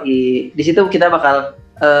 Di situ kita bakal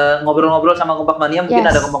ngobrol-ngobrol sama Kompak Mania. Mungkin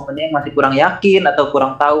ada Kompak Mania yang masih kurang yakin atau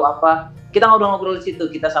kurang tahu apa. Kita ngobrol-ngobrol di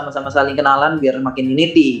situ, kita sama-sama saling kenalan biar makin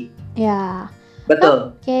unity. Ya.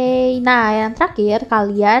 Betul. Oke, nah yang terakhir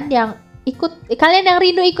kalian yang kalian yang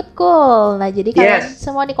rindu ikut cool. Nah, jadi kalian Yes.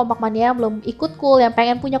 semua di Kompak Mania yang belum ikut cool, yang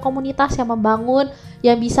pengen punya komunitas yang membangun,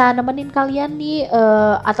 yang bisa nemenin kalian nih,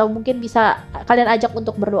 atau mungkin bisa kalian ajak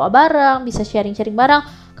untuk berdoa bareng, bisa sharing-sharing bareng,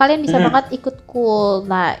 kalian bisa banget ikut cool.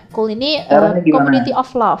 Nah, cool ini Caranya gimana? community of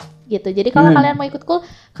love gitu. Jadi kalau Hmm. kalian mau ikut cool,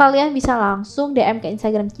 kalian bisa langsung DM ke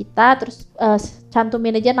Instagram kita, terus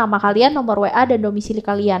cantumin aja nama kalian, nomor WA dan domisili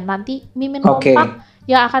kalian. Nanti Mimin Oke. Kompak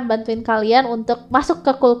yang akan bantuin kalian untuk masuk ke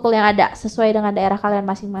cool-cool yang ada sesuai dengan daerah kalian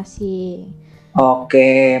masing-masing.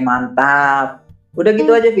 Oke, mantap. Udah gitu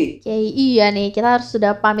aja, Vi. Oke, iya nih, kita harus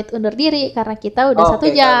sudah pamit undur diri karena kita udah Oke,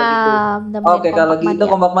 1 kalau jam. nemenin Oke, kalau Kompak gitu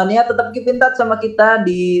Mania. Kompak Mania tetap keep in touch sama kita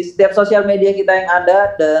di setiap sosial media kita yang ada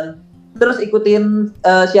dan terus ikutin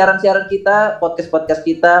siaran-siaran kita, podcast-podcast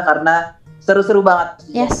kita karena seru-seru banget.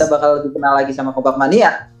 Yes. Kita bakal lebih kenal lagi sama Kompak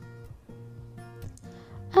Mania.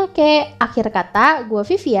 Oke, akhir kata, gue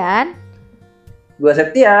Vivian. Gua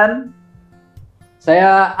Septian.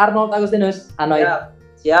 Saya Arnold Agustinus, Anoy.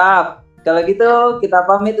 Siap. Kalau gitu kita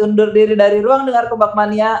pamit undur diri dari Ruang Dengar Kompak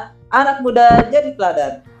Mania. Anak muda jadi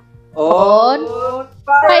teladan. On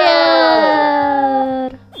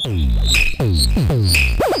fire.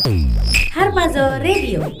 Harpazo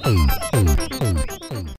Radio.